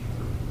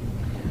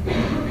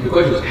of? The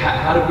question is,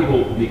 how do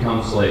people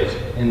become slaves?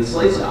 And the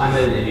slaves that I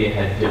met in India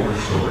had different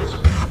stories.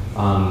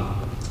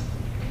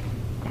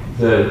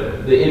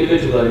 The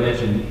individual that I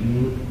mentioned,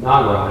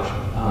 Nagaraj,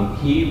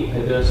 he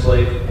had been a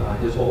slave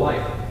his whole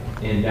life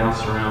and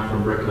bounced around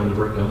from brick kiln to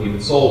brick kiln. He'd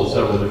been sold to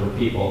several different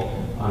people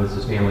as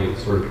his family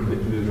sort of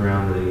moved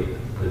around the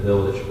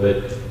village,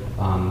 but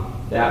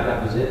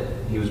that was it.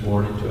 He was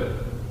born into it.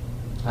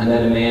 I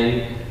met a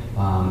man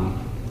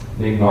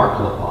named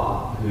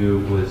Narkalapa, who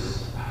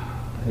was,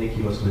 I think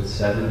he must have been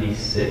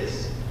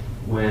 76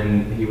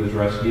 when he was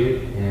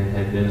rescued and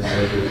had been a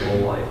slave his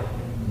whole life.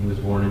 He was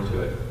born into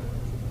it.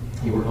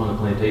 He worked on a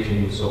plantation.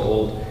 He was so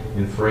old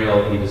and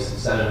frail, he just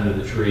sat under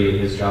the tree, and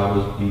his job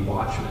was to be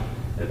watchman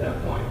at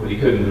that point. But he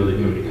couldn't really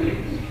do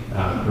anything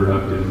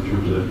productive in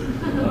terms of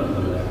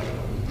that.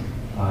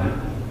 I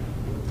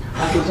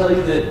can tell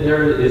you that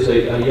there is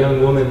a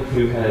young woman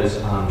who has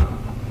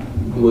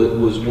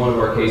was one of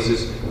our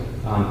cases,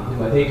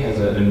 who I think has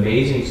an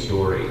amazing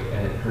story.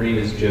 And her name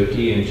is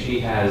Jyoti, and she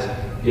has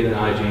given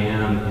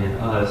IJM and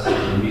us,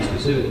 and me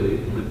specifically,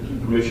 the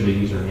permission to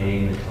use her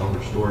name and tell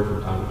her story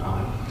from time to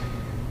time.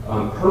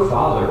 Her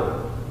father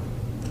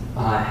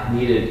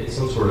needed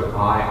some sort of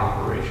eye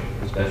operation,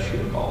 as best she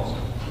recalls.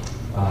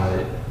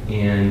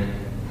 And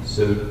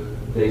so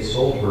they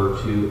sold her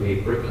to a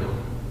brick kiln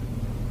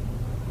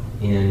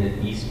in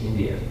East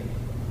India.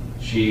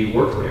 She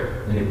worked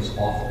there, and it was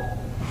awful.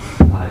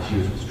 She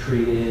was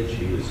mistreated.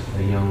 She was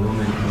a young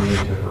woman coming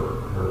into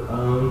her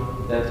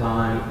own at that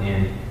time,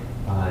 and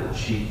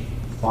she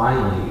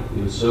finally,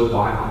 it was so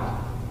violent,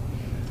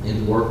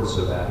 and the work was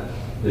so bad,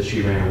 that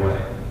she ran away.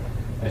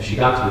 As she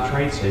got to the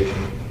train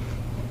station,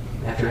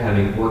 after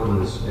having worked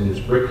in this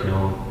brick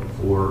kiln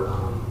for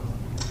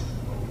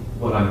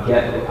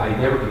I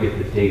never could get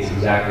the dates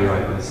exactly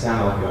right, but it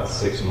sounded like about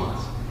 6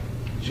 months.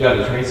 She got to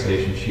the train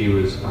station. She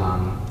was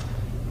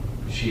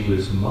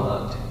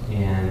mugged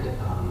and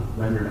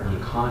rendered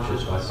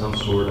unconscious by some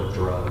sort of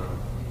drug,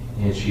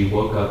 and she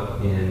woke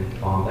up in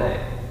Bombay,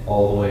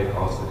 all the way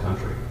across the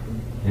country.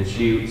 And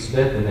she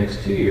spent the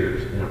next 2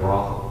 years in a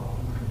brothel.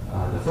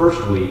 The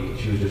first week,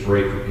 she was just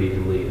raped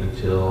repeatedly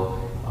until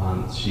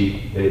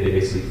they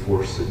basically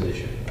forced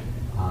submission.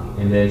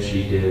 And then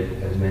she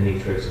did as many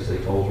tricks as they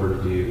told her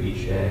to do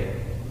each day,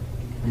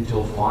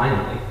 until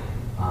finally,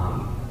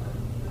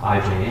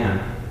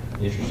 IJM,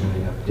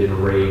 interestingly enough, did a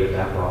raid at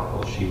that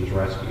brothel. She was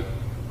rescued.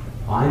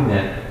 I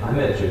met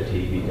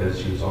Jyoti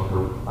because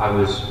I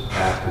was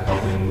tasked with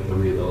helping with the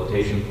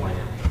rehabilitation plan,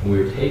 and we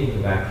were taking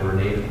her back to her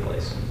native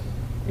place.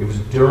 It was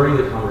during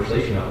the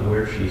conversation about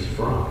where she's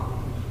from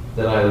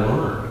that I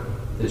learned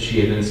that she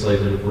had been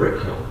enslaved in a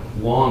brick kiln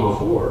long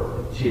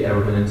before she had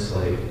ever been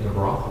enslaved in a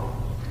brothel.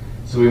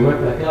 So we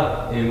went back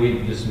up, and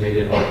we just made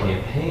it our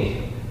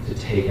campaign to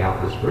take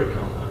out this brick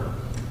kiln owner.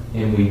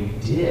 And we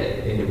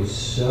did, and it was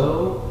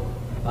so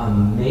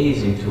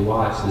amazing to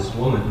watch this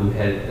woman who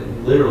had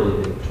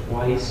literally been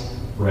twice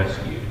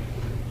rescued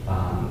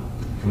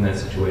from that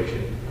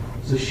situation.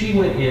 So she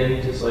went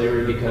into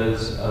slavery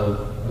because of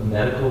a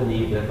medical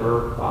need that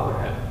her father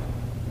had.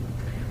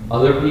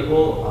 Other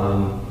people,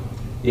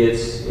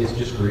 it's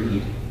just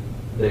greed.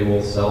 They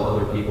will sell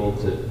other people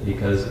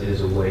because it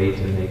is a way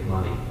to make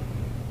money.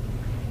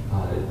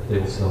 They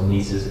will sell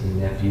nieces and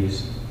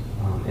nephews,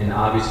 and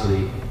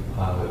obviously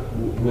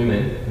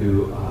women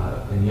who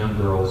and young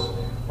girls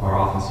are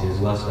often seen as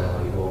less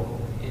valuable,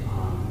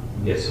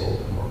 get sold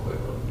more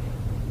quickly.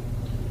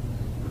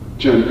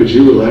 John, could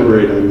you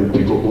elaborate on the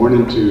people born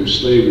into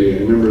slavery? I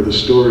remember the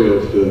story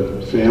of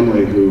the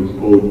family who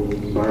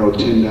borrowed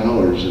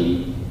 $10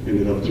 and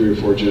ended up 3 or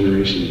 4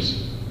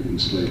 generations in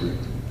slavery.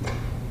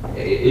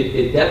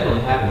 It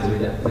definitely happens. I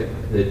mean,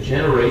 the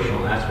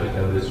generational aspect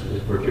of it is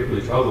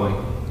particularly troubling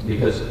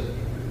because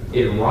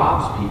it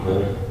robs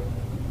people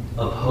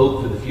of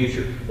hope for the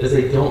future because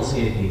they don't see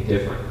anything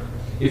different.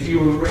 If you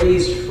were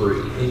raised free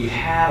and you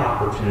had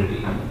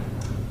opportunity,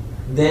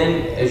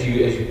 then as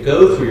you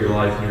go through your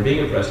life and you're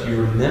being oppressed,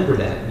 you remember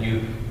that,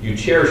 you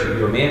cherish it, you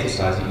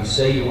romanticize it, you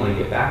say you want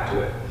to get back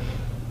to it.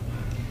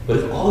 But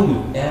if all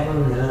you've ever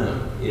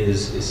known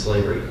is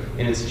slavery,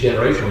 and it's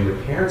generational, your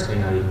parents may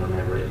not even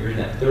remember it, you're in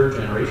that 3rd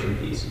generation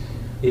piece,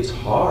 it's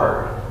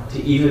hard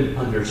to even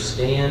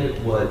understand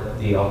what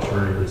the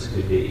alternatives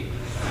could be.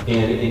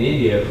 And in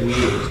India, we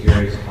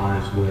experienced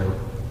times where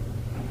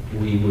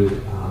we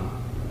would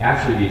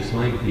actually be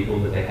explaining to people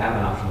that they have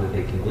an option that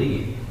they can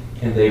leave,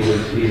 and they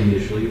would be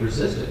initially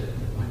resistant.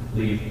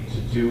 Leave to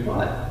do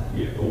what?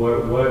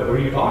 What are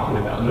you talking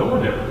about? No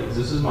one ever leaves.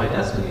 This is my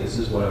destiny. This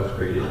is what I was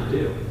created to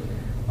do.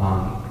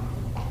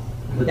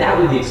 But that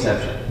would be the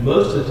exception.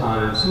 Most of the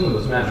time, some of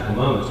those magical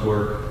moments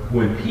were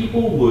when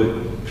people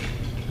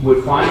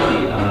would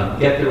finally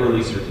get their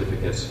release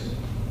certificates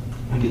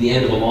and be the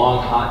end of a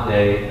long, hot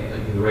day,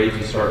 the race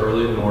would start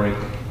early in the morning,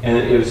 and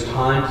it was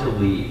time to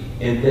leave.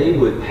 And they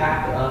would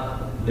pack up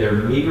their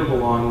meager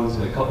belongings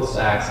in a couple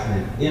sacks in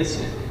an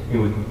instant,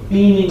 and with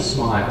beaming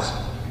smiles,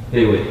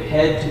 they would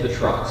head to the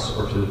trucks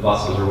or to the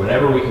buses or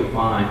whatever we could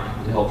find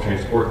to help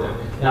transport them,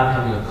 not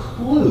having a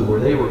clue where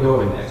they were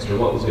going next or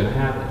what was going to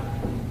happen.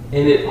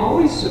 And it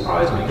always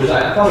surprised me, because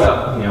I thought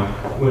about,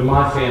 when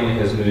my family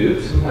has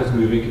moved, sometimes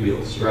moving can be a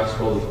little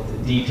stressful, the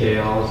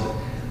details,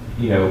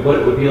 what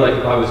it would be like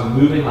if I was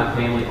moving my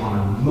family on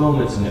a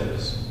moment's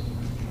notice.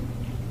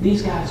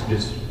 these guys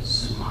just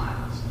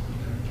smiles.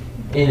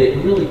 And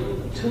it really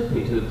took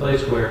me to the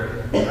place where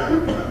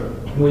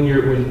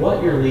when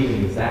what you're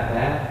leaving is that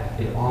bad,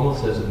 it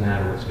almost doesn't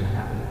matter what's going to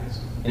happen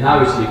next. And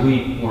obviously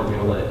we weren't going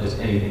to let just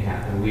anything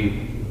happen.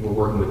 We were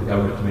working with the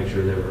government to make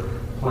sure there were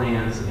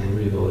plans and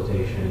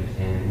rehabilitation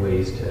and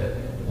ways to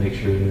make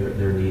sure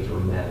their needs were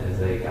met as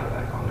they got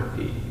back on their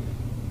feet.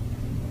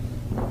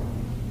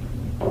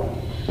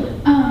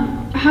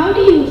 How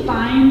do you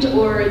find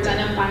or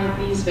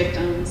identify these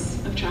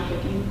victims of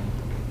trafficking?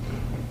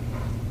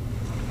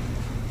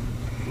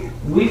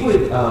 We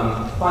would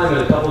find them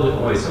in a couple of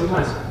different ways.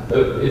 Sometimes,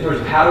 in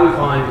terms of how do we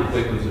find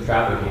victims of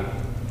trafficking,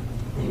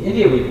 in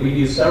India we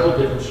use several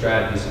different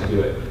strategies to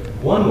do it.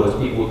 One was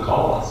people would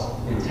call us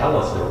and tell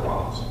us there were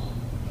problems.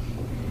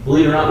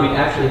 Believe it or not, we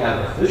actually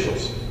have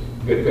officials,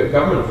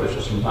 government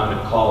officials from time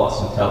to call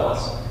us and tell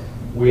us,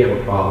 we have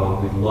a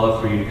problem, we'd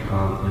love for you to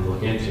come and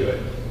look into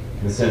it.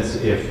 In the sense,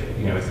 if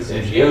this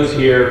NGO's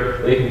here,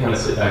 they can kind of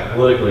sit back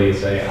politically and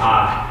say,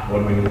 what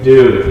am I going to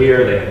do? They're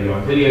here, they have you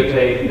on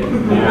videotape,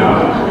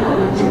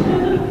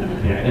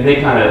 and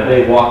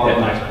they walk that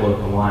nice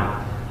political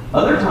line.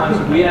 Other times,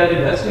 we had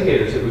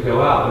investigators that would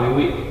go out. I mean,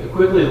 we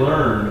quickly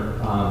learned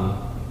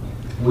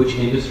which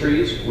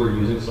industries were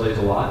using slaves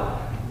a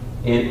lot.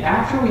 And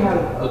after we had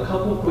a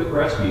couple quick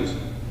rescues,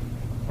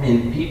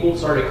 and people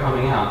started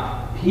coming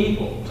out,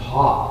 people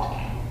talked.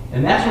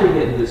 And that's where we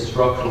get into this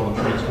structural and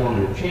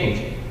transformative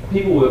change.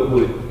 People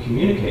would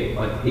communicate,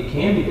 like, it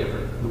can be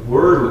different. The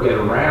word would get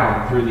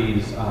around through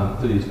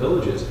these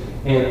villages,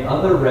 and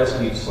other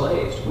rescued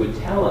slaves would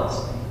tell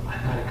us,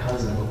 I've got a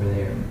cousin over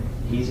there,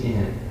 he's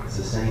in, it's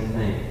the same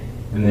thing.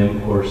 And then,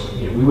 of course,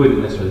 we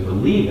wouldn't necessarily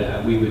believe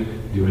that. We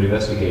would do an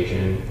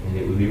investigation, and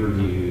it would be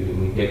reviewed,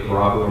 and we'd get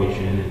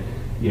corroboration, and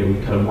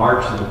we kind of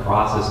march through the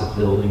process of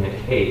building a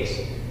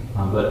case.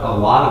 But a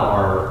lot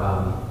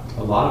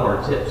of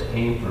our tips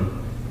came from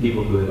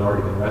people who had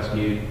already been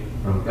rescued,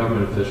 from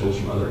government officials,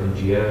 from other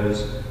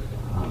NGOs,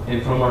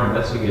 and from our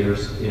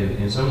investigators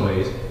in some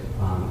ways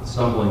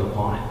stumbling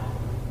upon it.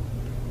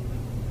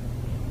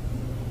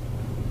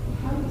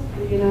 How does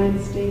the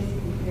United States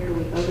compare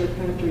with other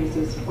countries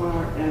as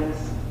far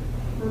as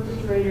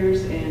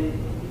perpetrators and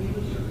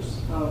users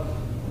of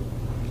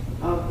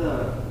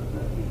the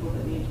people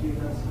that need to be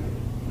rescued?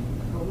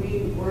 Are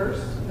we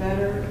worse,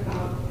 better,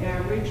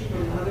 average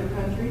from other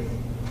countries?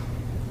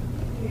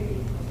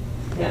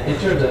 Yeah, in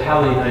terms of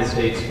how the United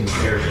States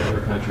compares to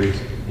other countries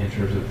in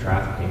terms of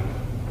trafficking,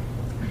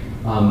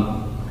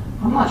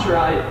 I'm not sure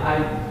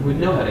I would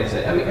know how to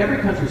say it. I mean, every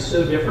country is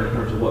so different in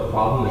terms of what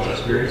problem it's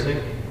experiencing,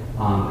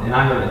 and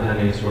I haven't done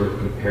any sort of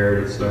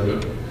comparative study.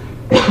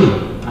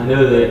 I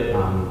know that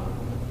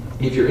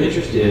if you're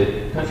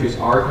interested, countries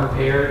are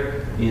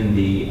compared in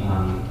the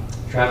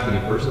trafficking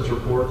in persons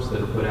reports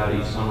that are put out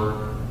each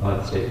summer by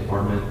the State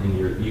Department, and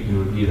you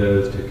can review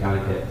those to kind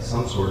of get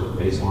some sort of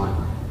baseline.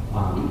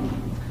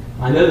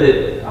 I know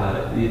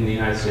that in the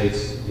United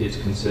States it's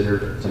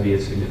considered to be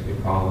a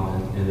significant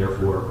problem, and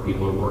therefore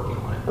people are working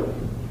on it.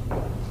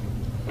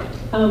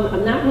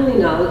 I'm not really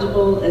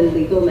knowledgeable in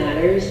legal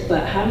matters,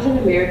 but how is an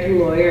American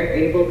lawyer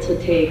able to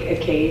take a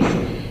case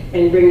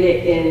and bring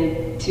it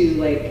into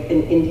like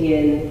an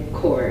Indian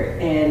court?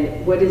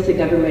 And what is the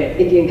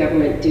Indian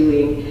government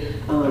doing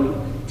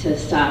to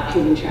stop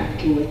human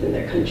trafficking within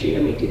their country? I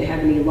mean, do they have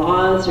any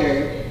laws,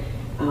 or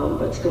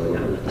what's going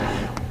on with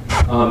that?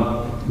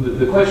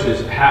 The question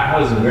is, how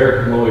does an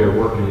American lawyer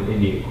work in an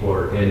Indian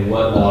court, and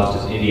what laws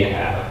does India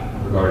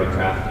have regarding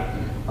trafficking?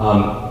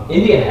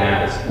 India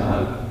has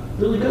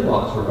really good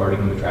laws regarding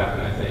human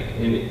trafficking, I think,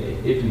 and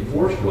if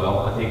enforced well,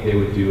 I think they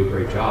would do a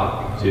great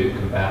job to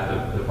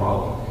combat the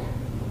problem.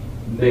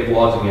 They have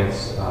laws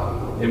against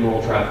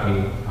immoral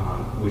trafficking,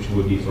 which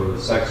would be sort of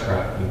the sex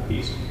trafficking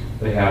piece.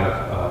 They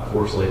have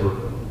forced labor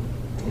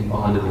and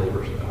bonded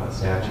labor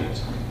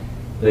statutes.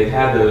 They've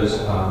had those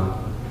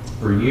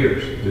for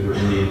years through their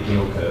Indian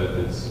Penal Code.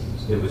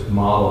 It was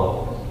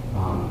modeled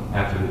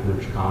after the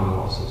British common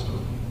law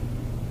system.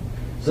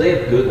 So they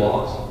have good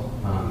laws.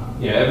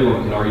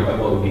 Everyone can argue about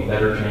what would be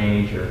better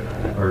change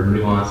or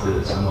nuance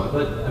it somewhat,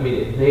 but I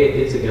mean,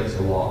 it's against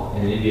the law,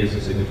 and India is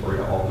a signatory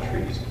to all the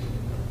treaties.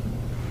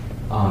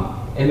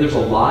 And there's a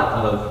lot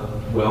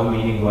of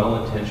well-meaning,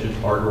 well-intentioned,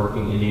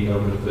 hard-working Indian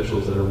government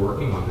officials that are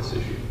working on this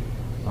issue.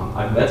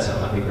 I've met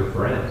some. I think they're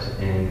friends,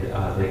 and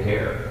they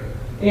care.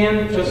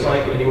 And just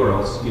like anywhere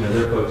else,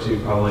 there are folks who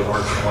probably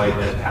aren't quite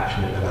as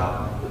passionate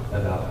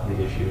about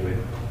the issue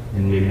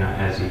and maybe not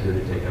as eager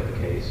to take up the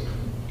case.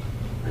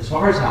 As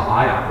far as how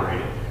I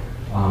operated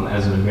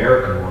as an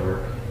American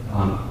lawyer,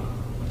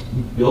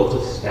 we built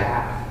a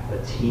staff,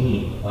 a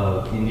team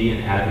of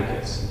Indian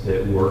advocates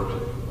that worked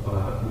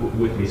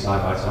with me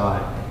side by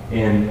side.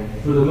 And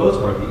for the most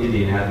part, the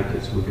Indian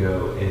advocates would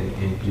go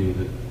and do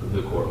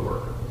the court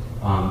work.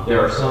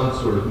 There are some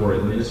sort of more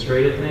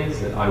administrative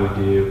things that I would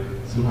do.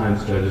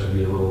 Sometimes judges would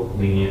be a little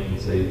lenient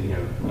and say,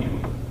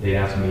 they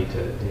ask me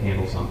to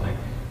handle something.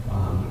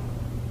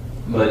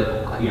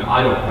 But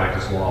I don't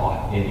practice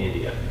law in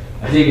India.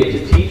 I did get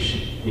to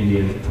teach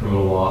Indian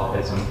criminal law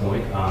at some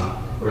point,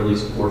 or at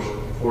least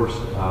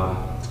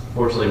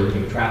forced labor and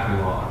human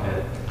trafficking law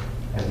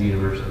at the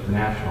University, the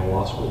National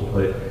Law School,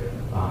 but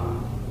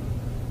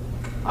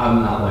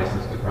I'm not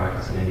licensed to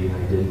practice in India,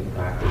 and I didn't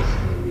practice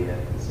in India.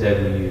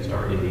 Instead, we used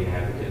our Indian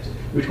advocates,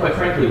 which quite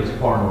frankly was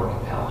far more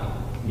compelling.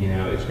 You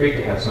know, it's great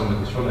to have someone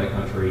who's from that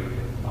country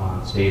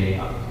standing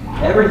up.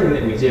 Everything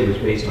that we did was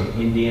based on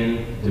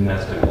Indian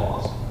domestic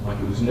laws. Like,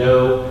 it was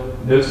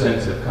no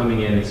sense of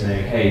coming in and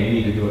saying, hey, you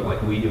need to do it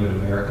like we do in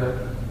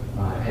America.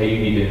 Hey,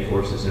 you need to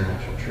enforce this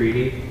international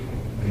treaty.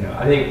 You know,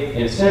 I think,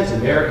 in a sense,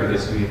 America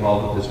gets to be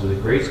involved with this with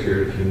a great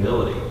spirit of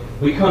humility.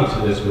 We come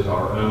to this with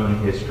our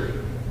own history.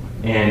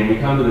 And we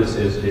come to this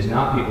as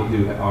not people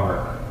who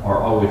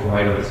are always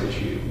right on this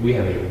issue. We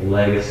have a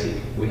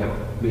legacy. We have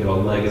a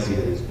legacy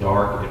that is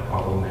dark and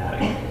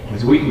problematic. And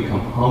so we can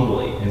come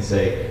humbly and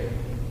say,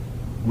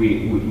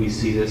 we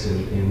see this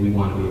and we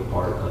want to be a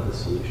part of the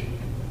solution.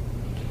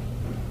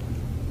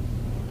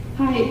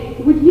 Hi,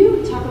 would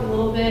you talk a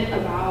little bit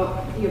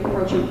about the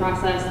approach and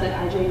process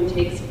that IJM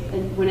takes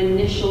when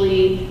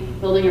initially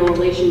building a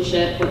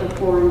relationship with a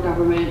foreign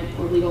government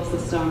or legal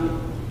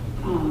system,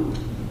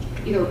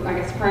 either, I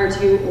guess, prior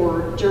to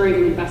or during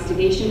an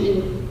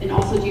investigation? And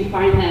also, do you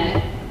find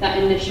that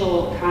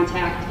initial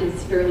contact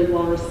is fairly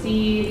well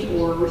received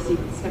or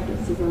received with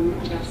skepticism,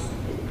 I guess?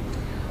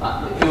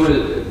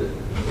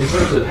 In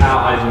terms of how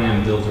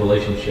IJM builds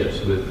relationships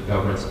with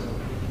governments,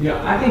 you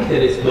know, I think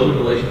that it's building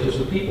relationships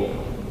with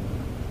people.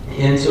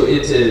 And so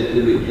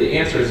the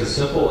answer is as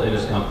simple and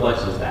as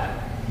complex as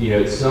that. You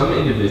know, some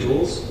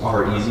individuals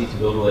are easy to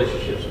build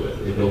relationships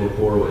with, they build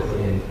rapport with,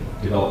 and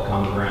develop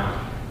common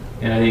ground.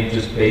 And I think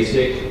just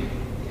basic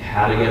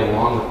how to get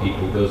along with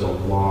people goes a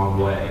long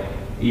way,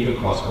 even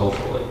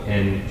cross-culturally.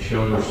 And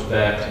showing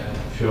respect,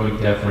 showing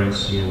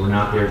deference. You know, we're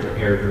not there to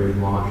air dirty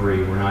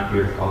laundry. We're not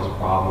here to cause a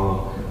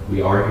problem.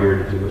 We are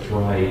here to do what's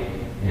right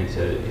and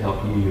to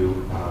help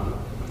you.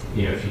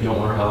 You know, if you don't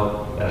want to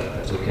help,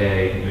 that's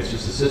okay. You know, it's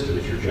just a system.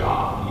 It's your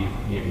job.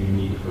 You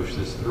need to push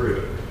this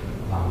through.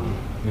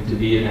 And to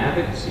be an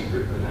advocacy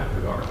group in that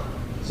regard.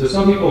 So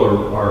some people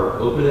are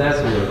open to that.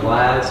 Some people are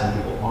glad. Some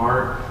people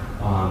aren't.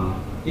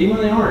 Even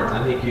when they aren't,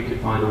 I think you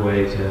could find a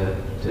way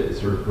to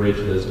sort of bridge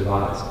those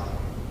divides.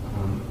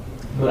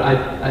 But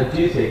I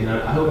do think, and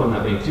I hope I'm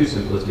not being too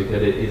simplistic,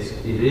 that it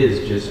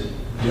is just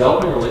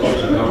developing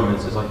relationships with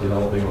governments is like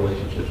developing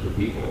relationships with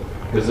people,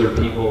 because there are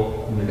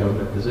people in the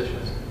government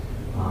positions.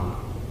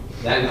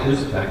 That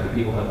includes the fact that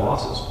people have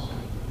bosses.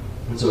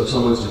 And so if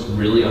someone's just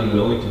really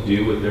unwilling to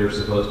do what they're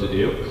supposed to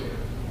do,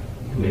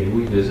 maybe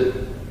we visit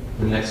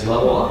the next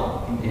level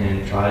up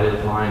and try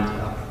to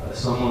find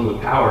someone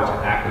with power to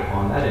act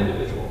upon that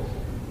individual.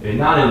 And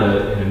not in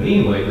a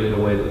mean way, but in a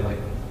way that like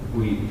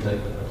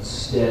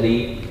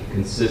steady,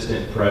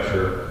 consistent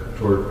pressure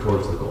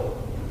towards the goal.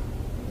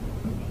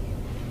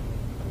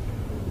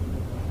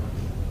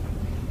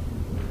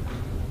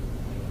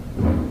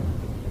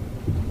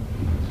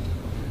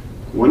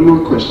 One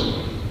more question.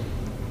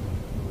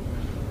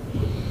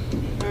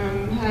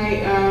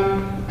 Hi,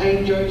 I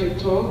enjoyed your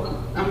talk.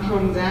 I'm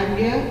from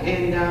Zambia,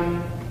 and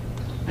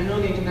I know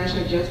the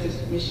International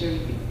Justice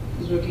Mission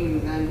is working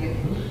in Zambia.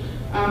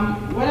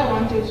 What I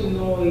wanted to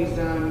know is,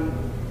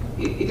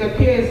 it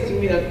appears to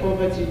me that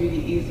poverty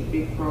really is a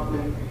big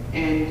problem,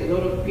 and a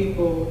lot of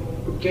people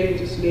would get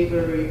into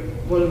slavery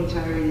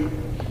voluntarily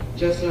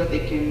just so that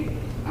they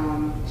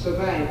can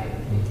survive.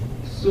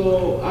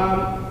 So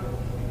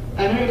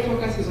I know your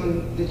focus is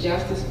on the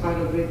justice part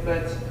of it,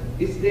 but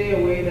is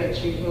there a way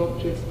that you help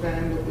to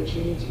expand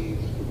opportunities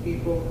for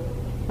people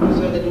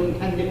so they don't?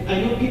 And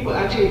I know people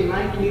actually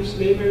might leave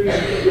slavery and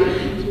get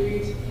back into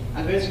it.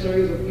 I've heard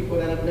stories of people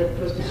that have left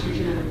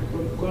prostitution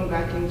and gone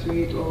back into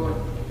it, or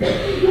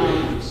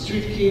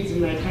street kids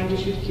in my country.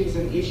 Street kids is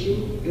an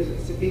issue.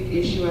 It's a big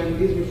issue, and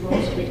these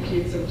reform street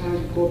kids sometimes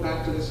go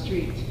back to the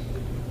street.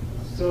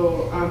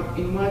 So,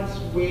 in what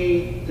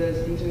way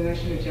does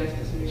International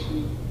Justice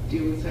Mission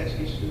deal with such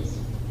issues?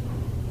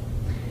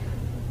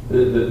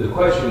 The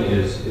question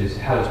is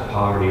how does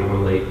poverty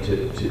relate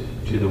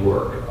to the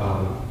work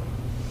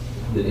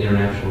that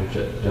International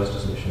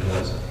Justice Mission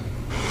does?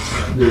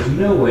 There's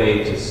no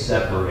way to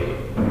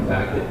separate the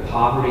fact that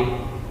poverty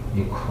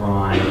and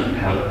crime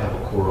have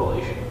a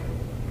correlation.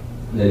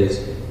 That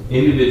is,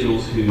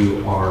 individuals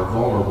who are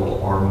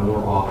vulnerable are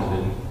more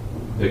often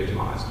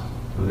victimized,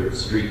 whether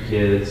it's street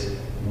kids,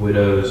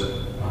 widows,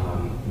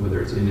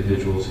 whether it's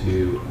individuals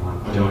who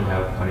don't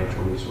have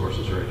financial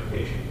resources or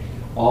education.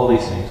 All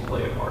these things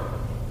play a part.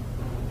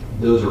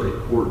 Those are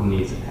important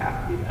needs that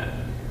have to be met.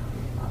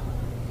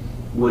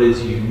 What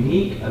is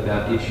unique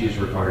about issues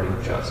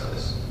regarding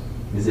justice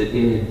is that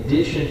in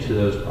addition to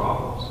those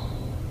problems,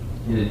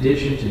 in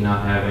addition to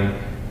not having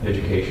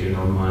education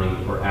or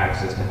money or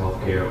access to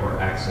health care or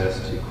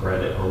access to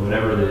credit or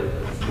whatever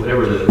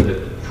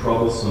the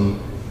troublesome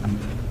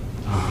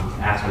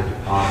aspect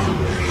of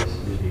poverty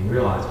is being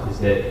realized, is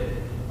that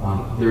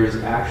there is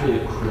actually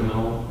a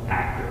criminal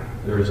actor.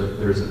 There is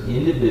an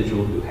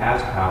individual who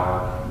has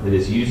power that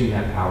is using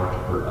that power to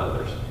hurt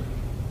others.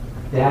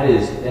 That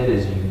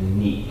is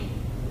unique.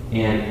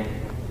 And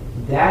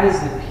That is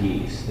the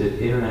piece that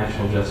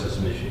International Justice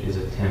Mission is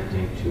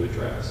attempting to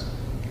address.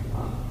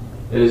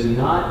 It is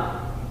not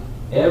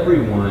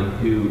everyone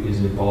who is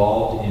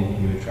involved in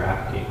human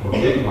trafficking or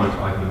victimized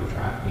by human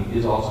trafficking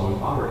is also in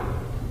poverty.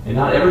 And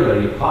not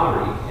everybody in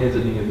poverty ends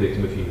up being a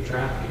victim of human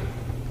trafficking.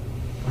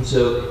 And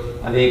so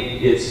I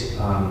think it's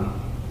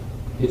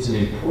an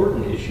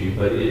important issue,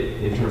 but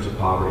in terms of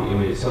poverty, I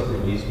mean, it's something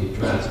that needs to be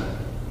addressed.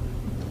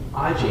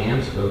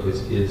 IJM's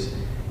focus is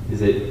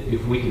that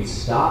if we can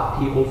stop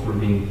people from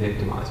being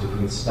victimized, if we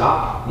can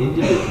stop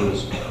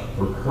individuals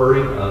from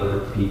hurting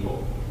other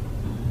people,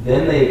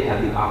 then they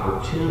have the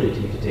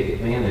opportunity to take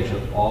advantage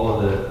of all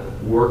of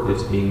the work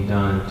that's being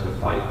done to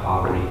fight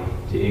poverty,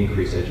 to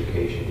increase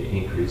education, to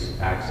increase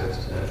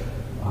access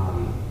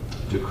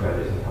to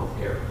credit and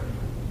healthcare.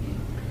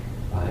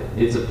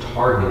 It's a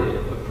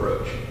targeted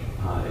approach.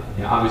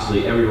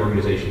 Obviously, every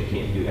organization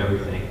can't do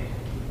everything.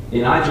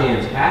 In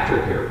IJM's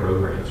aftercare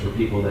programs for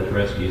people that it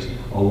rescues,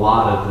 a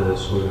lot of the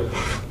sort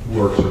of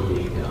works are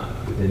being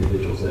done with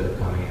individuals that are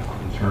coming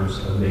out in terms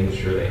of making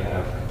sure they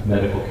have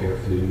medical care,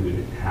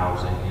 food,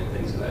 housing, and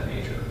things of that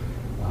nature.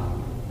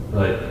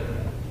 But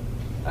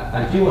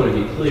I do want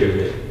to be clear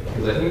that,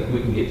 because I think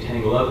we can get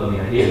tangled up in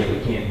the idea that we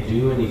can't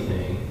do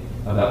anything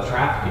about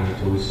trafficking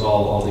until we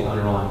solve all the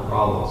underlying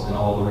problems and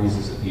all the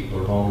reasons that people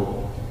are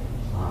vulnerable.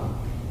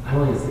 I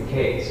don't think it's the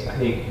case. I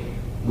think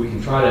we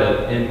can try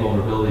to end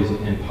vulnerabilities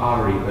and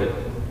poverty, but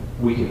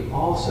we can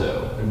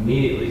also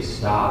immediately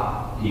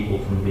stop people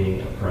from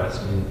being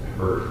oppressed and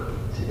hurt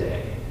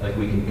today. Like,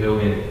 we can go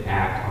in and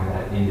act on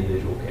that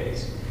individual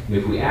case. And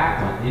if we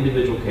act on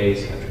individual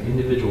case after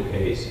individual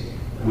case,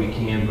 we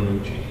can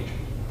bring change.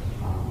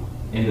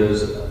 And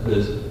those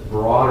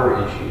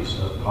broader issues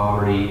of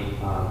poverty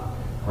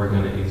are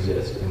going to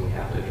exist, and we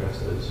have to address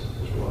those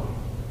as well.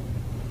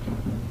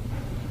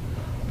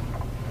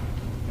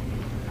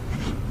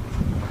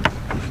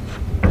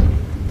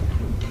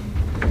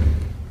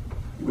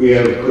 We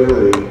have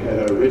clearly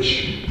had a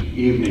rich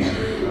evening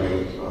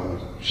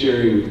of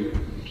sharing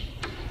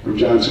from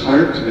John's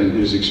heart and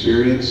his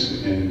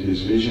experience and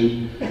his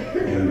vision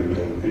and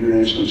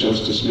International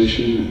Justice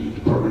Mission and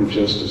Department of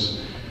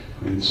Justice.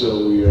 And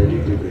so we are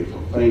deeply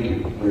grateful. Thank you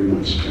very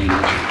much. Very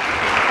much.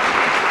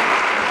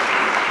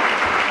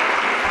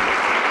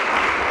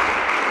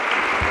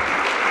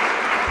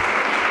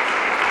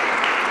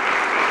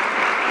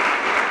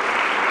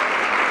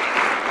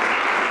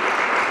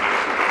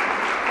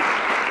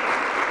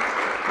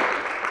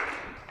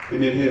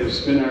 And it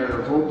has been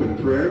our hope and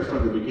prayer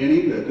from the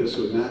beginning that this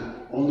would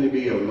not only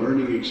be a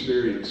learning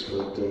experience,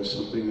 but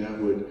something that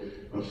would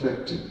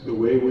affect the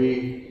way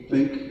we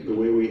think, the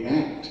way we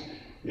act.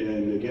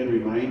 And again,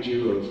 remind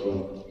you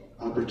of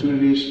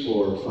opportunities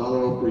for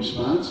follow-up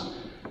response,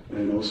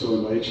 and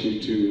also invite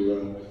you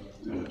to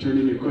turn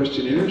in your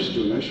questionnaires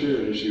to an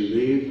usher as you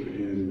leave,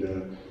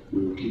 and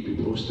we will keep you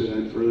posted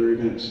on further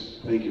events.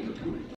 Thank you for coming.